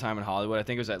Once Upon a Time in Hollywood. I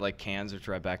think it was at like Cannes or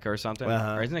Tribeca or something.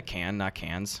 Uh-huh. Or isn't it Cannes, not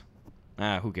Cannes?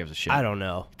 Who gives a shit? I don't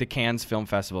know. The Cannes Film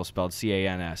Festival, spelled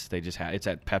C-A-N-S. They just it's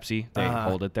at Pepsi. They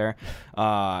hold it there.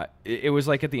 It was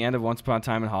like at the end of Once Upon a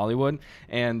Time in Hollywood,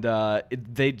 and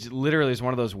they literally is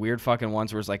one of those weird fucking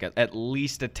ones where it's like at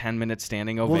least a 10-minute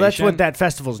standing ovation. Well, that's what that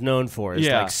festival's known for. Is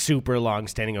like super long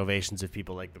standing ovations if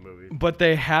people like the movie. But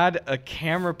they had a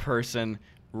camera person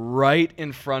right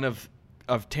in front of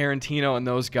Tarantino and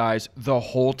those guys the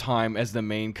whole time as the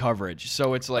main coverage.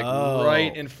 So it's like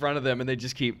right in front of them, and they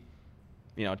just keep.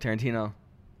 Tarantino.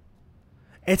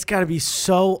 It's got to be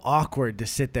so awkward to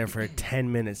sit there for a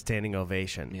 10-minute standing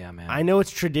ovation. Yeah, man. I know it's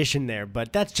tradition there,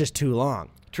 but that's just too long.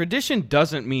 Tradition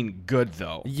doesn't mean good,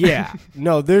 though. Yeah.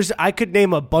 No, I could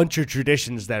name a bunch of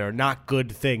traditions that are not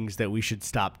good things that we should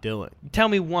stop doing. Tell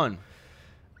me one.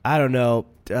 I don't know.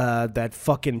 That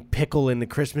fucking pickle in the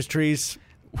Christmas trees.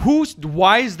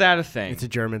 Why is that a thing? It's a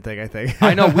German thing, I think.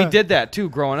 I know. We did that, too,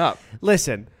 growing up.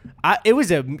 Listen, It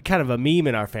was a kind of a meme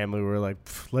in our family. We were like,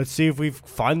 let's see if we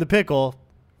find the pickle.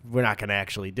 We're not going to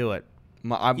actually do it. You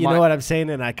know what I'm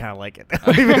saying? And I kind of like it.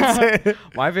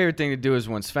 My favorite thing to do is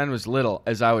when Sven was little,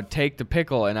 is I would take the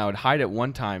pickle and I would hide it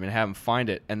one time and have him find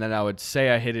it. And then I would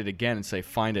say I hid it again and say,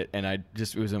 find it. And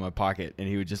it was in my pocket. And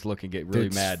he would just look and get really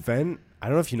mad. Sven, I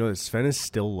don't know if you know this, Sven is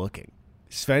still looking.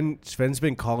 Sven's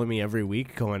been calling me every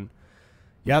week going,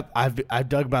 yep, I've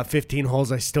dug about 15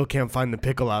 holes. I still can't find the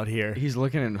pickle out here. He's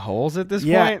looking in holes at this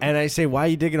point? Yeah, and I say, why are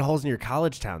you digging holes in your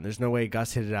college town? There's no way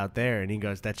Gus hid it out there. And he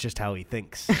goes, that's just how he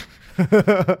thinks.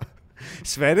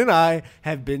 Sven and I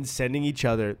have been sending each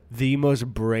other the most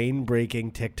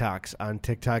brain-breaking TikToks on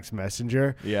TikTok's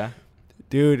Messenger. Yeah.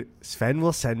 Dude, Sven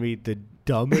will send me the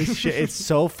dumbest shit. It's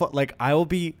so fun. Like, I will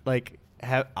be, like,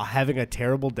 having a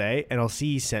terrible day, and I'll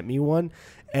see he sent me one,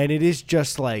 and it is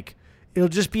just, like, it'll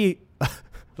just be...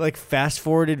 like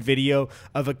fast-forwarded video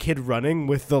of a kid running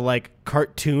with the, like,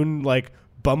 cartoon, like,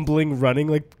 bumbling running,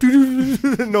 like,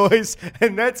 noise,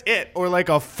 and that's it. Or, like,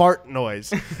 a fart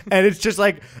noise. And it's just,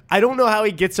 like, I don't know how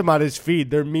he gets them on his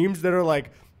feed. They're memes that are, like,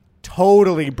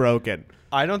 totally broken.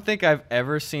 I don't think I've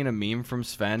ever seen a meme from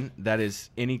Sven that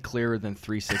is any clearer than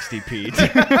 360p.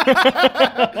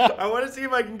 I want to see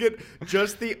if I can get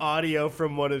just the audio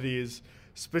from one of these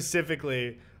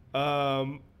specifically.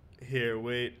 Here,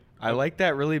 wait. I like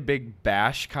that really big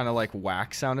bash kind of like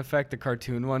whack sound effect, the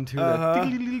cartoon one too. I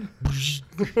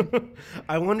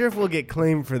wonder if we'll get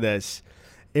claimed for this.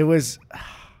 It was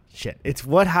shit. It's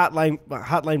what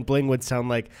Hotline Bling would sound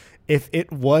like if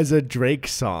it was a Drake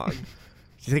song. Do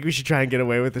you think we should try and get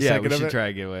away with a second of it? Yeah, we should try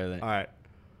and get away with it. All right.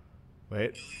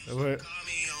 Wait.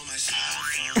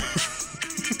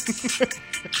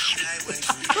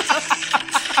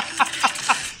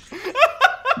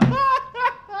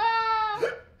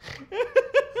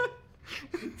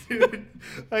 Dude,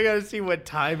 I gotta see what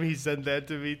time he sent that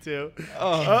to me too.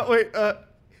 Wait.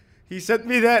 He sent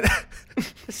me that.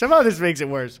 Somehow this makes it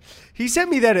worse. He sent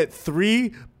me that at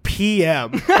 3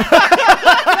 p.m.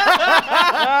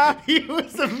 It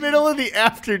was the middle of the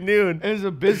afternoon. It was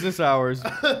a business hours.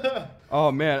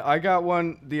 Oh, man. I got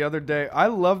one the other day. I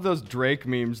love those Drake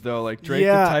memes, though. Like, Drake,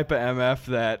 the type of MF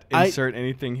that insert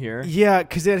anything here. Yeah,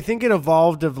 because I think it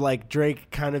evolved of, like,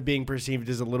 Drake kind of being perceived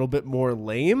as a little bit more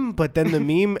lame. But then the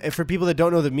meme, for people that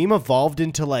don't know, the meme evolved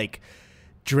into, like,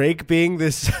 Drake being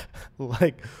this,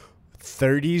 like,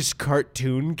 30s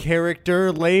cartoon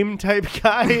character lame type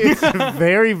guy. It's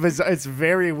very bizarre. It's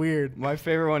very weird. My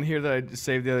favorite one here that I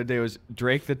saved the other day was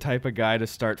Drake, the type of guy to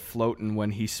start floating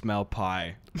when he smell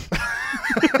pie.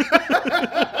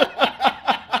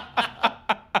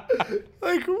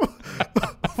 Like,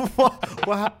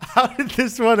 how did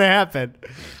this one happen?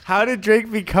 How did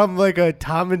Drake become like a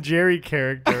Tom and Jerry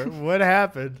character? What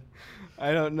happened?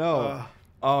 I don't know.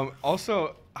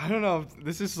 Also, I don't know if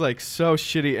this is like so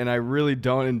shitty, and I really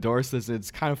don't endorse this.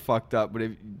 It's kind of fucked up. But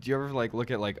do you ever like look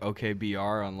at like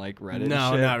OKBR on like Reddit? No,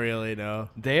 and shit? not really. No.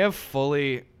 They have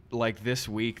fully like this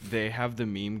week. They have the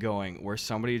meme going where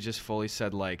somebody just fully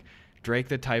said like Drake,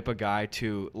 the type of guy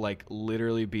to like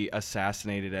literally be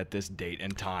assassinated at this date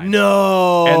and time.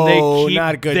 No, and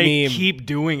not a good they meme. keep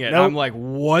doing it. Nope. I'm like,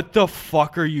 what the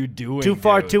fuck are you doing? Too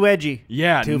far, dude? too edgy.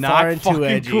 Yeah, too not far and fucking too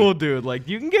edgy. cool, dude. Like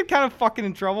you can get kind of fucking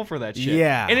in trouble for that shit.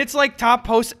 Yeah, and it's like top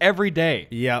posts every day.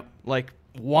 Yep. Like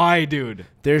why, dude?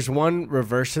 There's one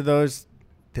reverse of those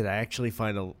that I actually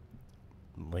find a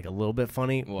little bit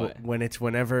funny. What?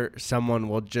 Whenever someone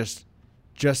will just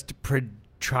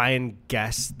try and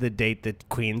guess the date that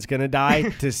Queen's gonna die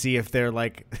to see if they're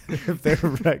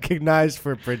recognized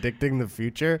for predicting the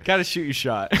future. Gotta shoot your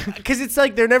shot. Because it's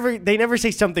like they never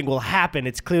say something will happen.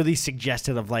 It's clearly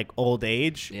suggestive of like old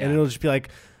age, and it'll just be like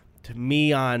to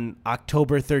me on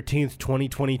October 13th,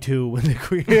 2022 when the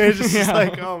Queen is just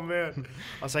like, oh man.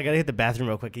 Also, I gotta hit the bathroom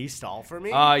real quick. Can you stall for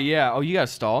me? Yeah. Oh, you got a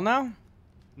stall now?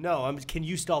 No, can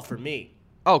you stall for me?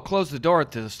 Oh, close the door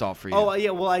to the stall for you. Oh,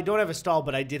 yeah. Well, I don't have a stall,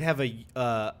 but I did have a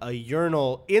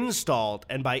urinal installed,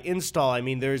 and by install I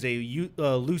mean there's a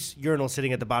loose urinal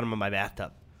sitting at the bottom of my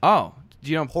bathtub. Oh,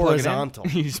 you don't horizontal.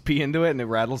 Plug it in? You just pee into it and it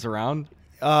rattles around.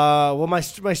 Well, my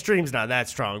stream's not that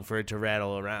strong for it to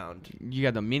rattle around. You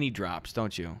got the mini drops,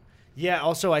 don't you? Yeah.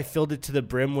 Also, I filled it to the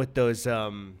brim with those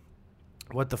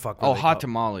what the fuck? Oh, hot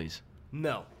tamales.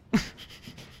 No.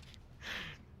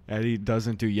 Eddie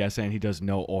doesn't do yes and he does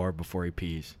no or before he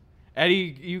pees.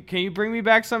 Eddie, can you bring me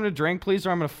back something to drink, please,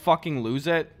 or I'm gonna fucking lose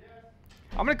it?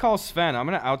 I'm gonna call Sven. I'm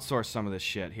gonna outsource some of this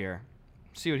shit here.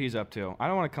 See what he's up to. I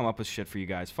don't want to come up with shit for you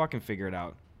guys. Fucking figure it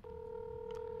out.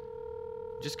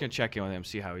 Just gonna check in with him,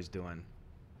 see how he's doing.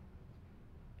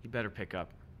 He better pick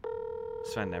up.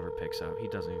 Sven never picks up. He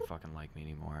doesn't even fucking like me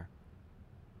anymore.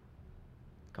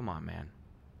 Come on, man.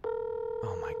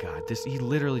 Oh my God, he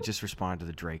literally just responded to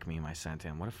the Drake meme I sent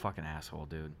him. What a fucking asshole,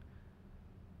 dude.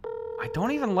 I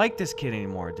don't even like this kid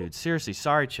anymore, dude. Seriously,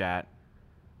 sorry, chat.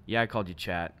 Yeah, I called you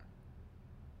chat.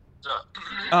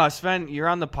 Sven, you're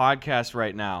on the podcast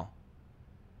right now.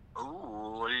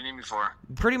 Ooh, what do you need me for?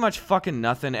 Pretty much fucking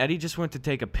nothing. Eddie just went to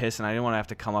take a piss, and I didn't want to have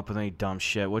to come up with any dumb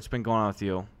shit. What's been going on with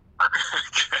you?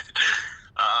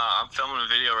 I'm filming a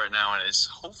video right now, and it's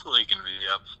hopefully going to be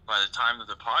up by the time that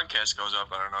the podcast goes up.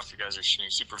 I don't know if you guys are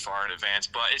shooting super far in advance,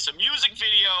 but it's a music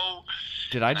video.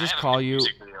 Did I just call you?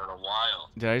 Music video in a while.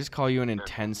 Did I just call you and in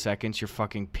 10 seconds you're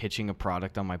fucking pitching a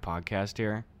product on my podcast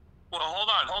here? Well, hold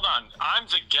on. I'm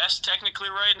the guest technically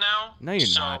right now. No, you're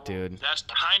not, dude. That's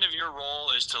kind of your role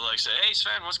is to like say, hey,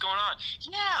 Sven, what's going on?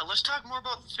 Yeah, let's talk more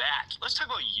about that. Let's talk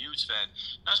about you, Sven.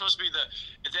 Not supposed to be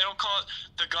they don't call it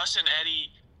the Gus and Eddy.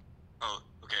 Oh,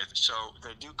 okay. So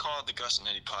they do call it the Gus and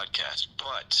Eddy podcast,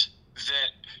 but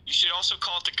that you should also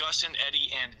call it the Gus and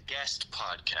Eddy and Guest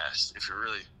podcast if you're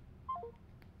really.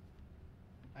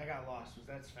 I got lost. Was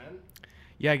that Sven?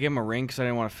 Yeah, I gave him a ring because I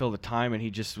didn't want to fill the time, and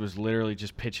he just was literally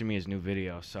just pitching me his new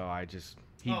video. So I just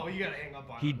you gotta hang up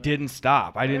on him. He didn't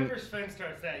stop. Whenever Sven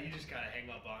starts that, you just gotta hang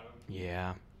up on him.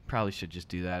 Yeah, probably should just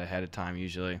do that ahead of time.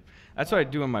 Usually, that's what I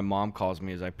do when my mom calls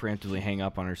me. Is I preemptively hang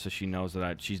up on her so she knows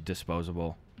that she's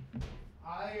disposable.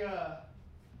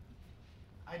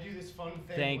 I do this fun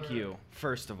thing. Thank you.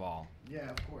 First of all. Yeah,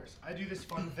 of course. I do this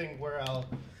fun thing where I'll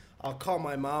call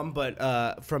my mom,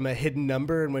 but from a hidden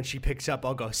number, and when she picks up,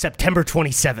 I'll go September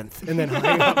 27th, and then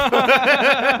hang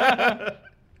up.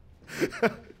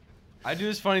 I do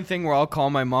this funny thing where I'll call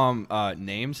my mom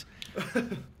names.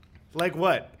 Like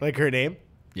what? Like her name?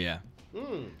 Yeah.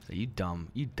 So you dumb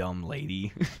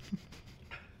lady.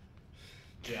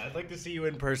 Yeah, I'd like to see you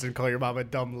in person. Call your mom a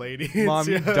dumb lady. Mom,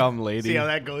 you dumb lady. See how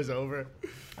that goes over.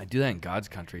 I do that in God's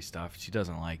country stuff. She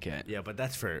doesn't like it. Yeah, but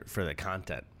that's for the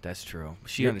content. That's true.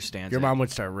 She understands Your it. mom would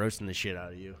start roasting the shit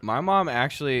out of you. My mom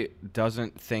actually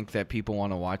doesn't think that people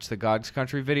want to watch the God's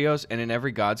country videos, and in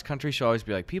every God's country, she'll always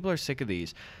be like, people are sick of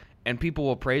these. And people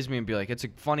will praise me and be like, it's a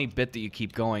funny bit that you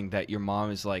keep going, that your mom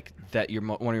is like, that you're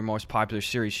one of your most popular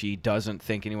series, she doesn't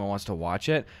think anyone wants to watch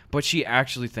it, but she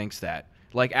actually thinks that.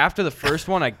 Like, after the first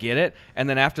one, I get it, and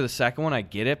then after the second one, I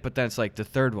get it, but then it's like the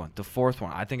third one, the fourth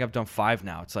one. I think I've done 5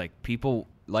 now. It's like, people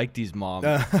like these moms.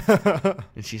 And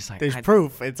she's like... There's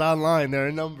proof. It's online. There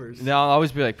are numbers. No, I'll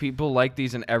always be like, people like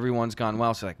these, and everyone's gone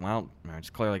well. So like, well, it's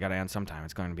clearly got to end sometime.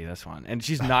 It's going to be this one. And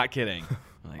she's not kidding.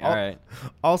 I'm like, all right.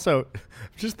 Also,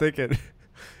 just thinking,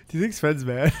 do you think Sven's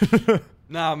mad?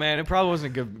 No, man, it probably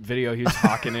wasn't a good video. He was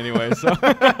talking anyway, so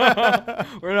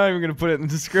we're not even going to put it in the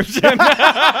description.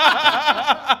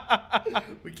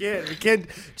 We can't.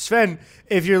 Sven,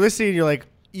 if you're listening, you're like,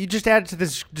 you just add it to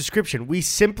this description.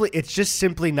 It's just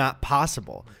simply not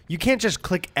possible. You can't just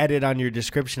click edit on your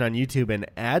description on YouTube and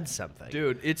add something.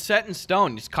 Dude, it's set in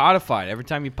stone. It's codified every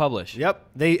time you publish. Yep.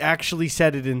 They actually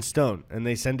set it in stone, and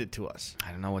they send it to us.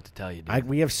 I don't know what to tell you, dude.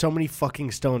 We have so many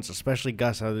fucking stones, especially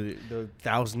Gus, out of the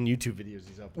 1,000 YouTube videos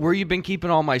he's up. Where you been keeping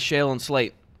all my shale and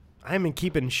slate? I haven't been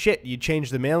keeping shit. You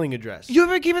changed the mailing address. You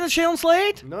haven't been keeping the shale and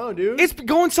slate? No, dude. It's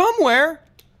going somewhere.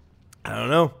 I don't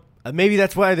know. Maybe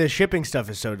that's why the shipping stuff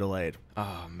is so delayed.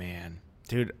 Oh, man.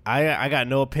 Dude, I got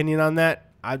no opinion on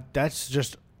that. That's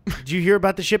just... Did you hear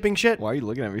about the shipping shit? Why are you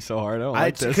looking at me so hard? I don't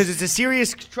like this. Because it's a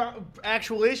serious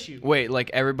actual issue. Wait, like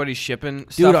everybody's shipping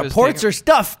stuff? Dude, our ports are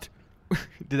stuffed.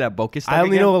 Did that Bocus stuff I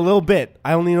only again? know a little bit.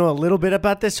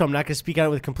 about this, so I'm not going to speak on it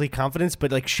with complete confidence.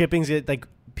 But like shipping's like...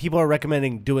 People are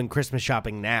recommending doing Christmas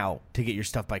shopping now to get your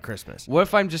stuff by Christmas. What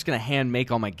if I'm just going to hand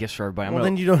make all my gifts for everybody?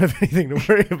 Then you don't have anything to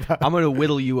worry about. I'm going to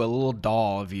whittle you a little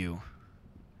doll of you.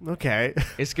 Okay.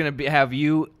 It's going to have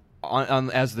you on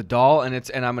as the doll, and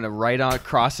I'm going to write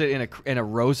across it in a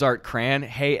rose art crayon.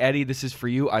 Hey, Eddie, this is for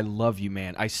you. I love you,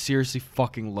 man. I seriously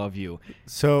fucking love you.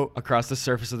 So across the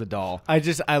surface of the doll. I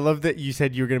love that you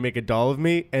said you were going to make a doll of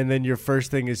me, and then your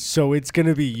first thing is, so it's going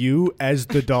to be you as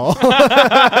the doll.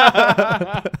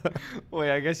 Wait,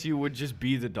 I guess you would just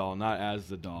be the doll, not as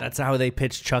the doll. That's how they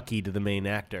pitched Chucky to the main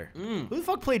actor. Who the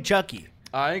fuck played Chucky?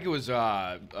 I think it was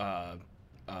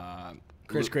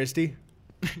Chris Christie.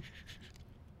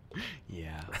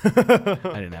 Yeah.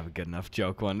 I didn't have a good enough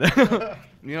joke one day.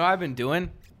 You know what I've been doing?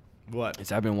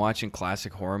 What? I've been watching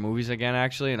classic horror movies again,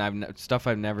 actually, and stuff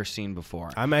I've never seen before.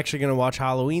 I'm actually going to watch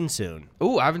Halloween soon.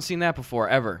 Ooh, I haven't seen that before,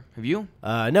 ever. Have you?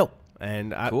 No.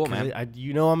 And cool, man.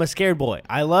 I'm a scared boy.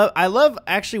 I love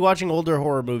actually watching older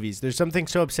horror movies. There's something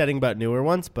so upsetting about newer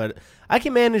ones, but I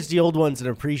can manage the old ones and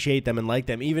appreciate them and like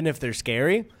them, even if they're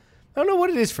scary. I don't know what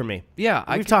it is for me. Yeah,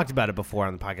 we've talked about it before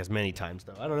on the podcast many times,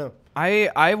 though. I don't know.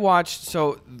 I watched,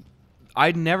 so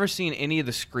I'd never seen any of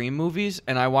the Scream movies,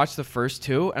 and I watched the first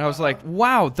two, and I was like,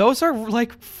 wow, those are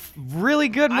like really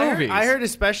good movies. I heard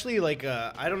especially like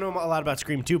I don't know a lot about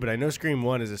Scream 2, but I know Scream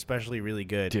 1 is especially really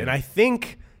good. Dude. And I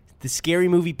think the scary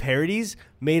movie parodies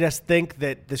made us think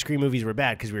that the Scream movies were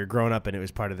bad because we were growing up and it was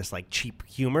part of this like cheap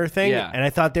humor thing. Yeah. And I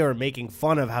thought they were making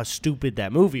fun of how stupid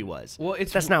that movie was. Well,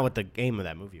 that's not what the aim of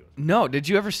that movie was. No, did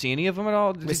you ever see any of them at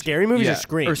all? The scary movies or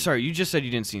Scream? Or sorry, you just said you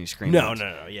didn't see any Scream No, movies.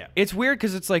 yeah. It's weird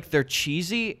because it's like they're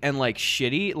cheesy and like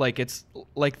shitty. Like it's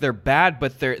like they're bad,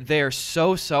 but they are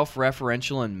so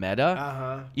self-referential and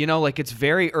meta. You know, like it's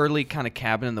very early kind of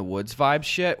Cabin in the Woods vibe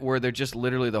shit where they're just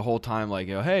literally the whole time like,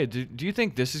 hey, do you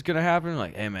think this is gonna happen?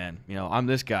 Like, hey man, you know,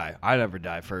 I'm this guy. I never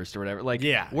die first or whatever. Like,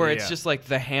 it's just like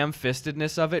the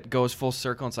ham-fistedness of it goes full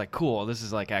circle. And it's like, cool, this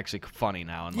is like actually funny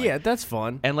now. And like, that's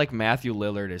fun. And like Matthew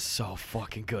Lillard is so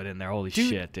fucking good in there. Holy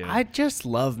shit, dude. I just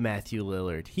love Matthew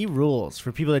Lillard. He rules.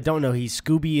 For people that don't know, he's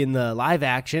Scooby in the live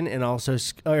action and also,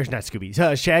 or not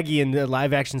Scooby, Shaggy in the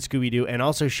live action Scooby-Doo and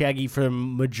also Shaggy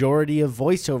from majority of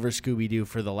voiceover Scooby-Doo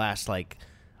for the last like,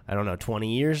 I don't know,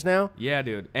 20 years now. Yeah,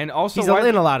 dude. And also, he's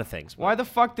in a lot of things. Why the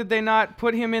fuck did they not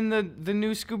put him in the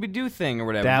new Scooby-Doo thing or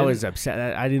whatever? That was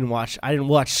upset. I didn't watch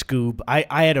Scoob.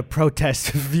 I had a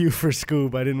protest view for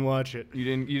Scoob. I didn't watch it. You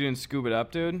didn't Scoob it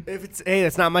up, dude?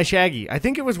 That's not my Shaggy. I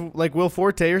think it was like Will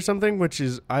Forte or something, which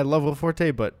is I love Will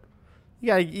Forte, but you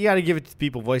gotta give it to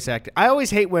people voice acting. I always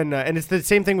hate when and it's the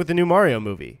same thing with the new Mario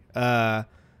movie.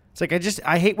 It's like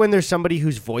I hate when there's somebody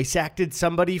who's voice acted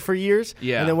somebody for years,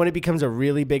 and then when it becomes a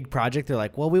really big project, they're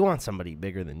like, "Well, we want somebody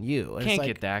bigger than you." And Can't it's like,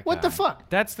 get that guy. What the fuck?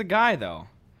 That's the guy, though.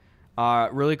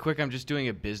 Really quick, I'm just doing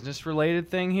a business-related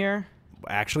thing here.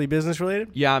 Actually business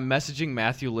related? Yeah, I'm messaging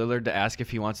Matthew Lillard to ask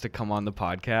if he wants to come on the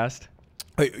podcast.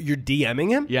 You're DMing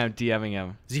him? Yeah, I'm DMing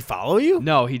him. Does he follow you?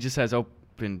 No, he just has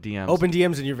open DMs. Open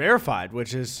DMs and you're verified,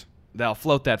 which is... They'll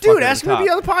float that. Dude, ask him to be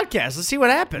on the podcast. Let's see what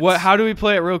happens. How do we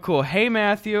play it real cool? Hey,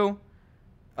 Matthew.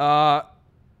 Zoinks!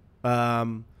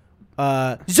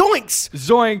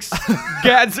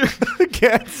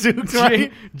 Gadzooks,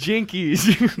 right? Jinkies.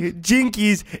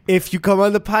 Jinkies, if you come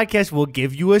on the podcast, we'll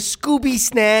give you a Scooby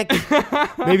snack.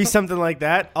 Maybe something like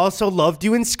that. Also loved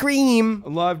you in Scream.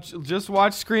 Just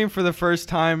watched Scream for the first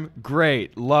time.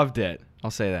 Great. Loved it.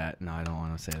 I'll say that. No, I don't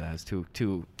want to say that. It's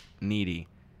too needy.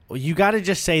 Well, you got to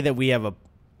just say that we have a...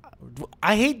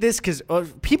 I hate this because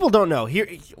people don't know. Here,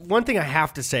 one thing I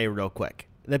have to say real quick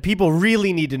that people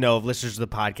really need to know of listeners of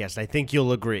the podcast, I think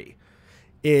you'll agree,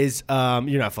 is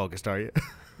you're not focused, are you?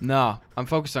 No, I'm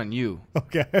focused on you.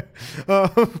 Okay.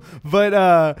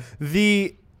 But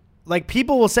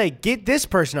people will say, get this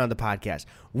person on the podcast.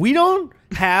 We don't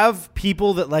have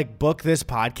people that like book this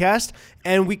podcast,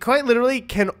 and we quite literally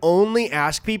can only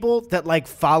ask people that like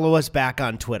follow us back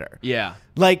on Twitter. Yeah.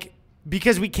 Like,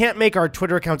 because we can't make our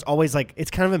Twitter accounts always like, it's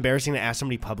kind of embarrassing to ask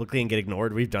somebody publicly and get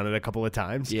ignored. We've done it a couple of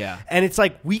times. Yeah. And it's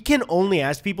like, we can only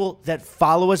ask people that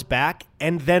follow us back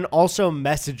and then also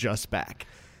message us back.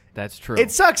 That's true. It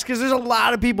sucks because there's a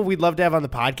lot of people we'd love to have on the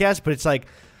podcast, but it's like,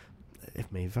 if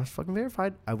maybe I was fucking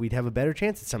verified, we'd have a better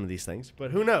chance at some of these things.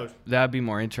 But who knows? That'd be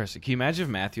more interesting. Can you imagine if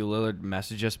Matthew Lillard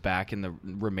messaged us back in the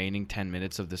remaining 10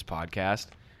 minutes of this podcast?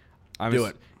 Do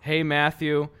it. Hey,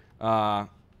 Matthew, I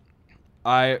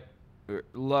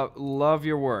love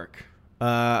your work.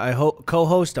 I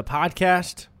co-host a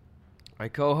podcast. I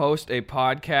co-host a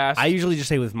podcast. I usually just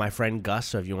say with my friend Gus,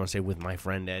 so if you want to say with my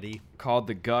friend Eddie. Called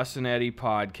the Gus and Eddy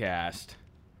Podcast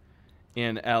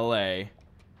in L.A.,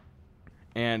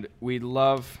 and we'd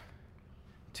love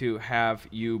to have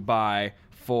you by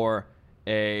for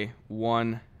a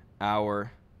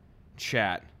 1-hour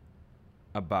chat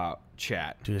about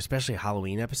chat. Dude, especially a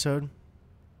Halloween episode.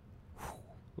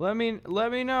 Let me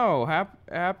know.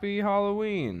 Happy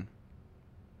Halloween!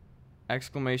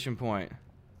 Exclamation point.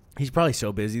 He's probably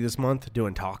so busy this month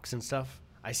doing talks and stuff.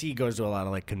 I see he goes to a lot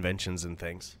of like conventions and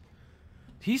things.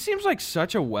 He seems like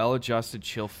such a well-adjusted,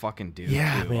 chill fucking dude.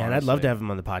 Yeah, too, man, honestly. I'd love to have him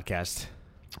on the podcast.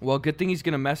 Well, good thing he's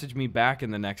gonna message me back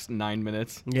in the next 9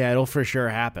 minutes. Yeah, it'll for sure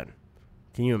happen.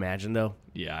 Can you imagine though?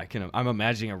 Yeah, I can. I'm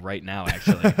imagining it right now,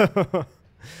 actually.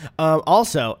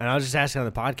 Also, and I was just asking on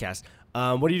the podcast,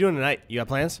 what are you doing tonight? You got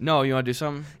plans? No, you want to do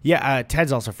something? Yeah,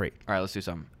 Ted's also free. All right, let's do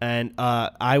something. And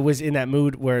I was in that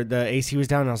mood where the AC was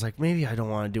down, and I was like, maybe I don't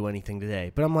want to do anything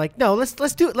today. But I'm like, no, let's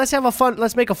do it. Let's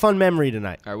make a fun memory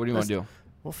tonight. All right, what do you want to do?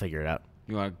 We'll figure it out.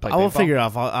 You want to play? I will figure it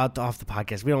off the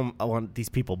podcast. We don't want these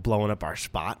people blowing up our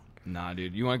spot. Nah,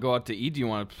 dude. You want to go out to eat? Do you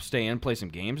want to stay in, play some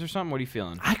games or something? What are you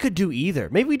feeling? I could do either.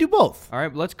 Maybe we do both. All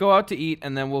right, let's go out to eat,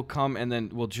 and then we'll come, and then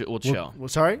we'll chill.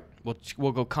 Sorry?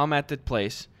 We'll go come at the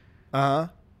place. Uh-huh.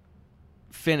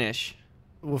 Finish.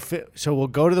 So we'll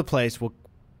go to the place.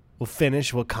 We'll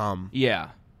finish. We'll come. Yeah.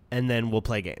 And then we'll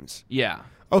play games. Yeah.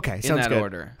 Okay, In sounds that good.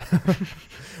 order.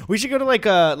 We should go to like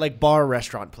a bar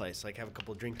restaurant place, like have a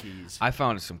couple drinkies. I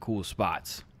found some cool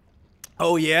spots.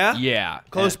 Oh yeah? Yeah.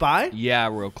 Close by? Yeah,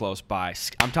 real close by.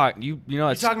 I'm talking. You know.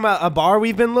 You talking about a bar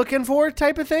we've been looking for,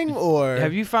 type of thing, or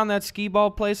Have you found that skee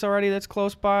ball place already? That's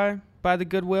close by the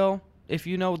Goodwill. If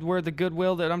you know where the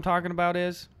Goodwill that I'm talking about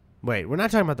is. Wait, we're not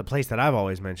talking about the place that I've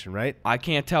always mentioned, right? I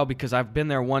can't tell because I've been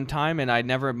there one time and I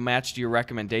never matched your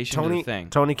recommendation to the thing.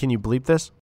 Tony, can you bleep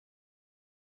this?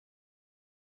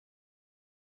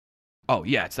 Oh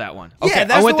yeah, it's that one. Yeah, Okay,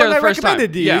 that's I went the there one the I first time.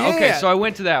 recommended to you. Yeah, Yeah, okay, yeah. so I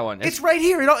went to that one. It's right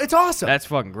here. It's awesome. That's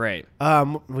fucking great.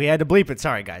 We had to bleep it.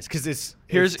 Sorry, guys, because it's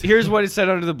Here's what it said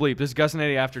under the bleep. This is Gus and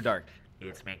Eddy After Dark.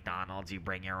 It's McDonald's. You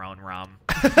bring your own rum.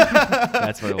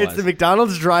 That's what it was. It's the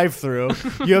McDonald's drive-through.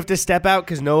 You have to step out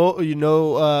because no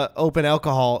open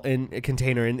alcohol in a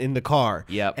container in the car.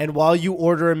 Yep. And while you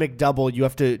order a McDouble, you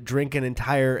have to drink an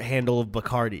entire handle of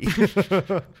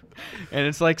Bacardi. And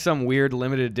it's like some weird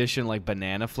limited edition, like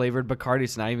banana flavored Bacardi.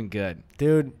 It's not even good.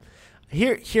 Dude,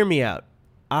 hear me out.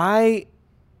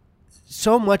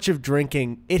 So much of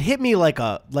drinking, it hit me like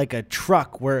a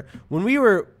truck where when we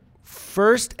were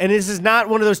first, and this is not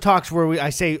one of those talks where I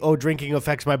say, oh, drinking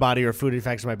affects my body or food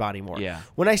affects my body more. Yeah.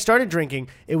 When I started drinking,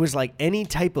 it was like any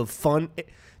type of fun.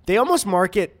 They almost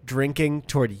market drinking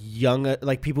toward young,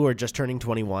 like people who are just turning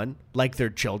 21, like they're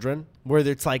children, where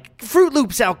it's like Fruit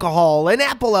Loops alcohol and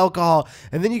Apple alcohol.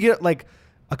 And then you get like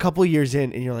a couple years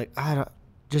in and you're like,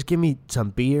 just give me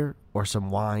some beer or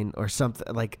some wine or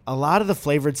something. Like a lot of the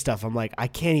flavored stuff, I'm like, I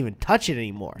can't even touch it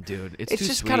anymore. Dude, it's too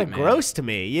just sweet, kind of man. gross to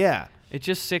me. Yeah. It's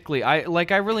just sickly. I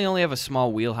really only have a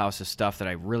small wheelhouse of stuff that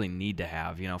I really need to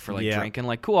have, for like drinking.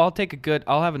 Like, cool, I'll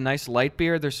have a nice light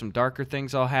beer. There's some darker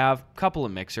things I'll have. Couple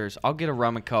of mixers. I'll get a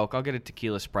rum and Coke. I'll get a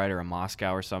tequila Sprite or a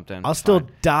Moscow or something. I'll still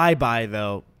die by,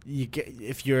 though.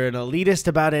 If you're an elitist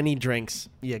about any drinks,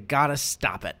 you gotta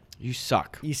stop it. You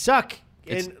suck. You suck.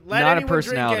 It's and let not a anyone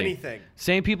personality. drink anything.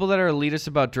 Same people that are elitist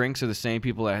about drinks are the same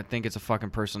people that think it's a fucking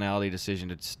personality decision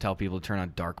to tell people to turn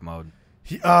on dark mode.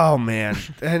 Oh, man.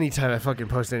 Anytime I fucking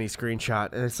post any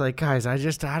screenshot, and it's like, guys, I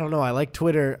don't know. I like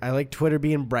Twitter. I like Twitter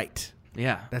being bright.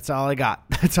 Yeah. That's all I got.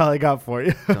 That's all I got for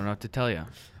you. Don't know what to tell you.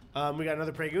 We got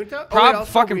another pregunta?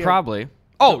 Probably.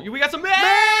 Oh, we got some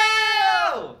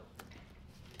mail!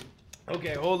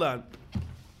 Okay, hold on.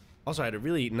 Also, I had a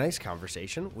really nice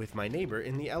conversation with my neighbor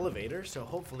in the elevator, so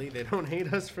hopefully they don't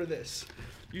hate us for this.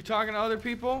 You talking to other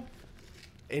people?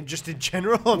 And just in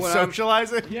general, I'm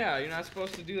socializing? Yeah, you're not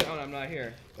supposed to do that when I'm not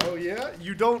here. Oh, yeah?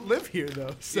 You don't live here,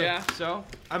 though. So. Yeah, so?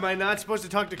 Am I not supposed to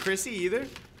talk to Chrissy either?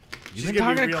 You've been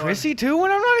talking to Chrissy, too,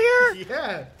 when I'm not here?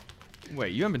 Yeah.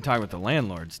 Wait, you haven't been talking with the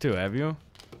landlords, too, have you?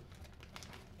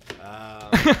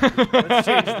 Let's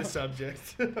change the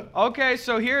subject. Okay,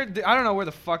 so here, I don't know where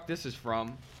the fuck this is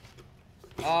from.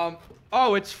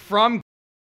 Oh, it's from...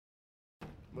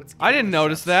 I didn't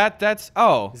notice that. That's...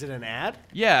 Oh. Is it an ad?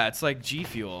 Yeah, it's like G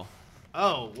Fuel.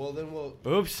 Oh, well then we'll...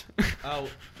 Oops. Oh,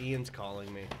 Ian's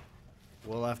calling me.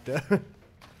 We'll have to...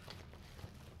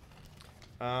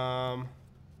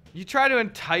 You try to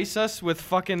entice us with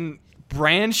fucking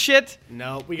brand shit?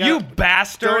 No, we got... You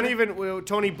bastard! Don't even...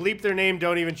 Tony, bleep their name.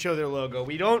 Don't even show their logo.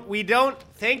 We don't...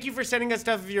 Thank you for sending us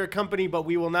stuff if you're a company, but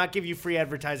we will not give you free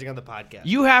advertising on the podcast.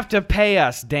 You have to pay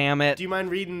us, damn it. Do you mind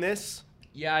reading this?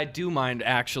 Yeah, I do mind,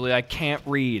 actually. I can't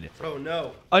read. Oh,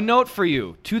 no. A note for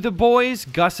you. To the boys,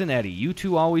 Gus and Eddy. You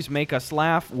two always make us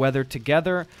laugh, whether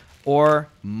together or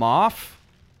moff.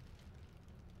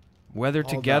 Whether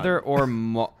together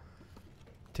or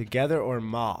Together or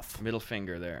moth. Middle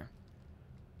finger there.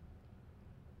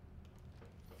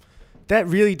 That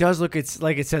really does look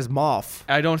like it says moth.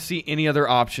 I don't see any other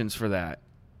options for that.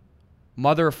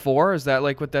 Mother of four? Is that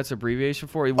like what that's abbreviation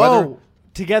for?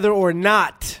 Together or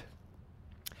not.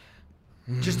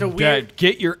 Just a weird... Dad,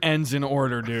 get your ends in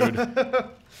order, dude.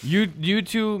 You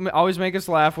two always make us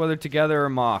laugh, whether together or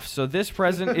moth. So this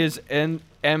present is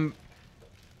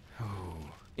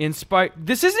inspired.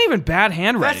 This isn't even bad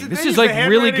handwriting. This is like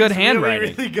really good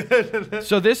handwriting. Really good.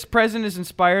 So this present is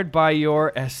inspired by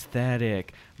your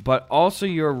aesthetic, but also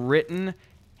your written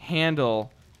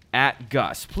handle at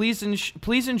Gus. Please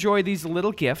enjoy these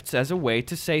little gifts as a way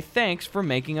to say thanks for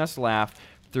making us laugh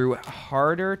through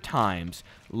harder times.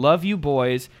 Love you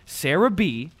boys, Sarah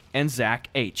B. and Zach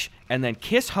H. And then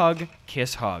kiss, hug,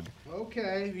 kiss, hug.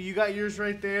 Okay, you got yours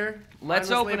right there. Let's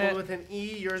Mine was open labeled it. with an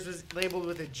E. Yours was labeled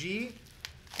with a G.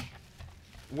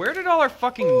 Where did all our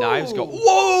fucking knives go?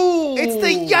 Whoa! It's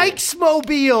the Yikes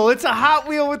Mobile. It's a Hot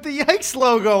Wheel with the Yikes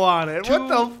logo on it. What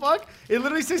the fuck? It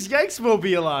literally says Yikes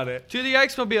Mobile on it. To the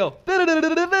Yikes Mobile.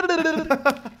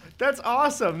 That's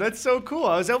awesome. That's so cool.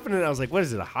 I was opening it. I was like, what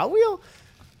is it, a Hot Wheel?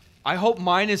 I hope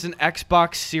mine is an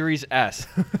Xbox Series S.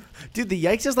 Dude, the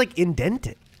Yikes is like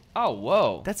indented. Oh,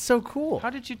 whoa. That's so cool. How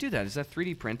did you do that? Is that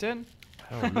 3D printed?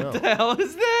 I don't know. What the hell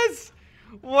is this?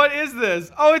 What is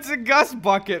this? Oh, it's a Gus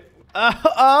bucket.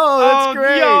 That's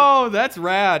great. Yo, that's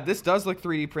rad. This does look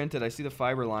 3D printed. I see the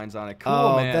fiber lines on it.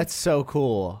 Cool, man. That's so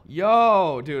cool.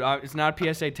 Yo, dude, it's not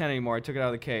PSA 10 anymore. I took it out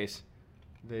of the case.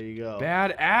 There you go.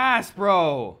 Badass,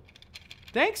 bro.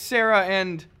 Thanks, Sarah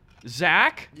and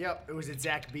Zach. Yep. Was it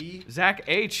Zach B? Zach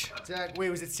H. Wait,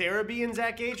 was it Sarah B and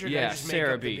Zach H? Or did I Yeah, just make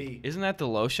Sarah up the B. Isn't that the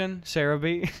lotion, Sarah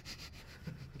B?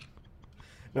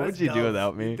 What would That's you do dumb.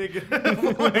 without me?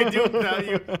 What would I do without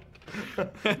you?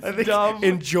 I think dumb.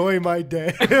 enjoy my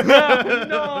day.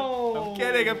 No. I'm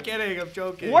kidding. I'm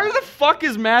joking. Where the fuck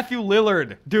is Matthew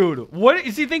Lillard? Dude, what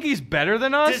does he think he's better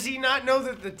than us? Does he not know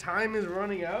that the time is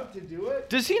running out to do it?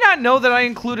 Does he not know that I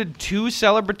included 2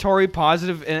 celebratory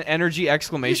positive energy You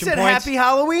exclamation said points? Happy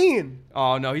Halloween.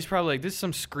 Oh, no, he's probably like, this is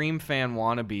some Scream fan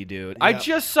wannabe, dude. Yeah. I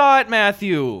just saw it,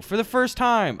 Matthew, for the first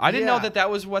time. I didn't know Yeah. that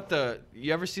was what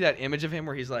you ever see that image of him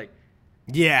where he's like,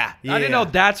 Yeah. I didn't know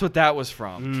that's what that was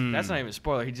from. That's not even a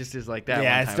spoiler. He just is like that.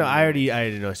 Yeah, one it's time no, in the I movie.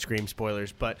 already know Scream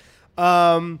spoilers, but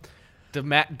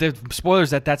The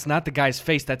spoilers that's not the guy's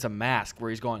face. That's a mask where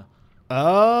he's going.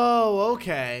 oh,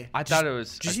 okay. I thought it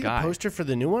was Did you a see guy. the poster for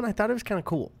the new one? I thought it was kind of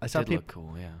cool. I saw Did people. look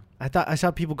cool, yeah. I saw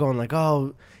people going like,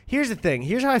 "Oh, here's the thing.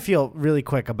 Here's how I feel really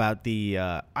quick about the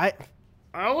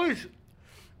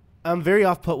I'm very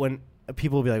off put when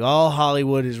people will be like, "Oh,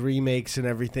 Hollywood is remakes and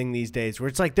everything these days." Where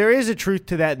it's like there is a truth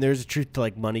to that and there's a truth to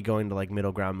like money going to like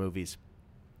middle ground movies.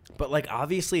 But like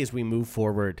obviously as we move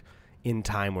forward in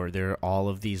time where there are all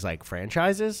of these like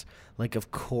franchises, like of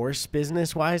course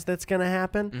business wise that's gonna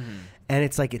happen. And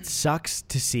it's like it sucks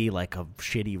to see like a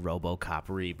shitty RoboCop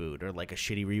reboot or like a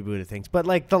shitty reboot of things. But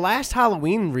like the last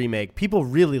Halloween remake people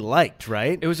really liked,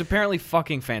 right? It was apparently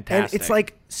fucking fantastic. And it's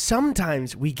like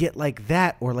sometimes we get like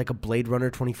that or like a Blade Runner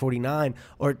 2049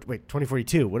 or wait,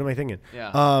 2042. What am I thinking?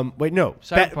 Yeah. Wait, no.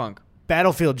 Cyberpunk.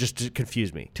 Battlefield just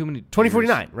confused me. Too many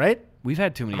 2049, right? We've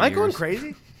had too many Am I going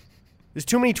crazy? There's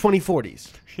too many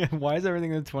 2040s. Why is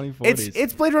everything in the 2040s?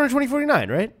 It's Blade Runner 2049,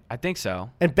 right? I think so.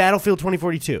 And Battlefield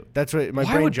 2042. That's what my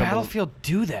Why brain would jumped. Battlefield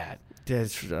do that?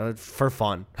 It's for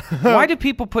fun. Why do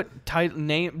people put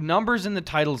numbers in the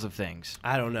titles of things?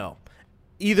 I don't know.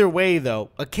 Either way, though,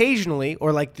 occasionally,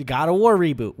 or like the God of War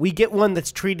reboot, we get one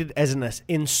that's treated as an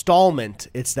installment.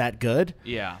 It's that good.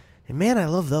 Yeah. And man, I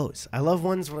love those. I love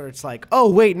ones where it's like, oh,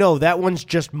 wait, no, that one's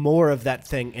just more of that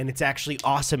thing, and it's actually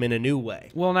awesome in a new way.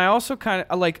 Well, and I also kind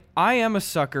of, like, I am a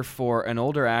sucker for an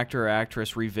older actor or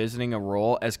actress revisiting a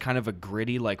role as kind of a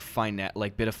gritty, like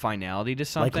bit of finality to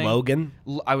something. Like Logan?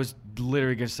 I was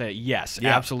literally going to say, yes,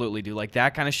 Yeah. absolutely, dude. Like,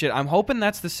 that kind of shit. I'm hoping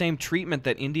that's the same treatment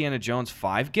that Indiana Jones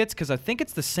 5 gets, because I think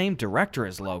it's the same director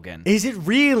as Logan. Is it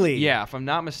really? Yeah, if I'm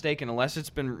not mistaken, unless it's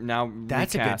been now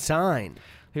That's a good recast. sign.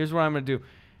 Here's what I'm going to do.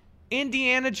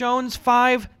 Indiana Jones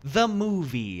 5, the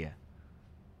movie.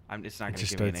 It's not going to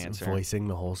Just give me an starts answer. voicing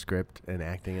the whole script and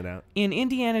acting it out. In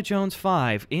Indiana Jones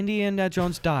 5, Indiana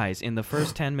Jones dies in the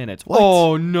first 10 minutes. What?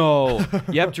 Oh, no.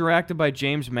 Yep, directed by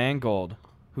James Mangold,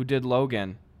 who did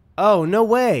Logan. Oh, no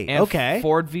way. And Okay.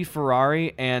 Ford v.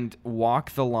 Ferrari and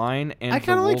Walk the Line and I The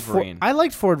kind of liked Wolverine. I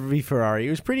liked Ford v Ferrari. It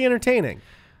was pretty entertaining.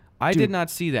 I Dude. did not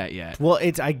see that yet. Well,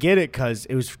 I get it because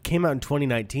came out in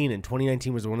 2019, and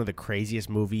 2019 was one of the craziest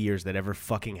movie years that ever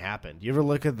fucking happened. You ever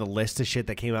look at the list of shit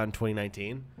that came out in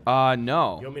 2019?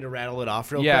 No. You want me to rattle it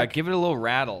off real Yeah, quick? give it a little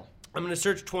rattle. I'm going to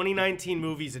search 2019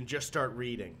 movies and just start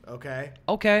reading, okay?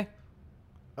 Okay.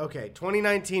 Okay,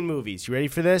 2019 movies. You ready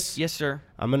for this? Yes, sir.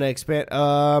 I'm going to expand.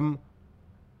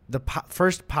 The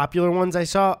first popular ones I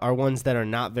saw are ones that are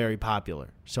not very popular,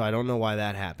 so I don't know why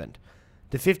that happened.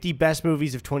 The 50 best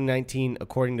movies of 2019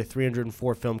 according to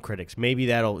 304 film critics. Maybe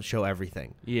that'll show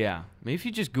everything. Yeah. Maybe if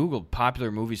you just Googled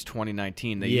popular movies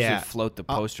 2019, they usually float the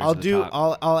posters I'll at the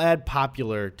top. I'll add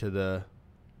popular to the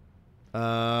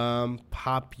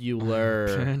popular.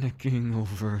 Panicking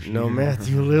over here. No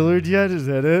Matthew Lillard yet? Is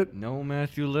that it? No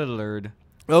Matthew Lillard.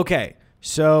 Okay.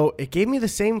 So it gave me the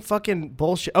same fucking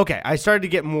bullshit. Okay, I started to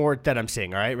get more that I'm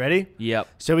seeing. All right, ready? Yep.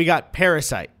 So we got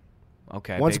Parasite.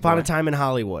 Okay. Once big Upon boy. a Time in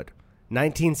Hollywood.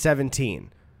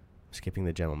 1917. Skipping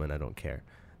the gentleman, I don't care.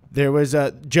 There was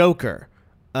a Joker.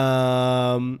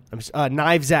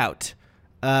 Knives Out.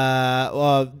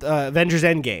 Avengers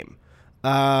Endgame.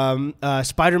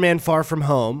 Spider-Man Far From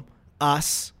Home.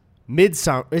 Us.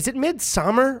 Midsummer. Is it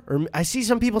Midsummer? Or I see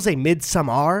some people say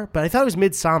Midsummer, but I thought it was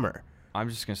Midsummer. I'm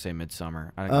just going to say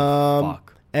Midsummer. I don't give a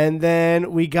fuck. And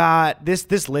then we got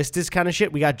this list is kind of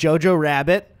shit. We got Jojo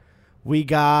Rabbit. We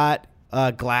got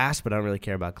Glass, but I don't really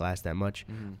care about Glass that much.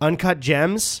 Uncut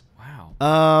Gems.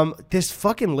 Wow. This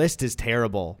fucking list is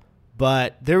terrible,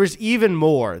 but there was even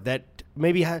more that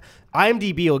maybe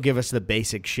IMDb will give us the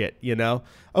basic shit, you know?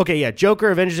 Okay, yeah, Joker,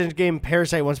 Avengers Endgame,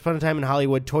 Parasite, Once Upon a Time in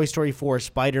Hollywood, Toy Story 4,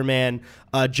 Spider-Man,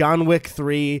 John Wick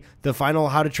 3, The Final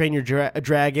How to Train Your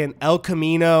Dragon, El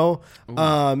Camino,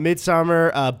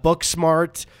 Midsummer,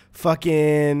 Booksmart,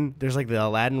 fucking, there's like the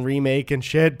Aladdin remake and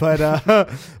shit, but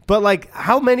but like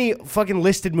how many fucking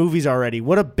listed movies already?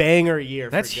 What a banger year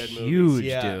That's for good huge, movies.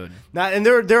 Yeah. dude. And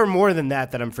there are more than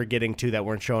that I'm forgetting too that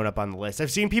weren't showing up on the list.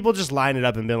 I've seen people just line it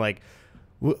up and been like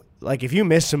if you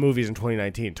missed some movies in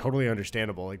 2019, totally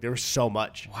understandable. Like there was so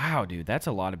much. Wow, dude, that's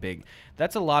a lot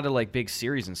of like big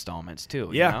series installments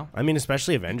too. Yeah, you know? I mean,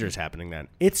 especially Avengers happening then.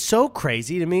 It's so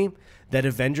crazy to me that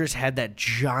Avengers had that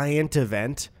giant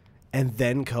event and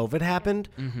then COVID happened,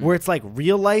 where it's like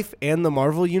real life and the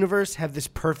Marvel universe have this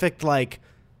perfect like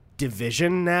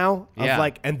division now of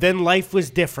like, and then life was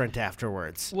different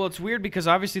afterwards. Well, it's weird because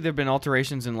obviously there've been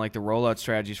alterations in like the rollout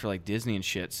strategies for like Disney and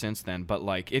shit since then, but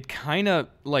like it kind of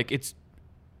like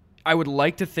I would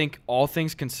like to think, all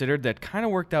things considered, that kind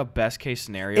of worked out best case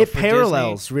scenario. It for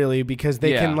parallels Disney. Really because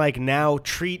they can like now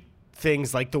treat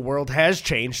things like the world has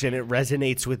changed and it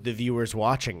resonates with the viewers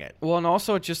watching it. Well, and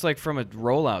also it's just like from a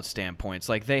rollout standpoint, it's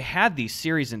like they had these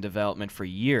series in development for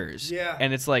years. Yeah.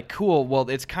 And it's like, cool, well,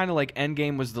 it's kind of like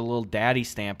Endgame was the little daddy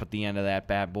stamp at the end of that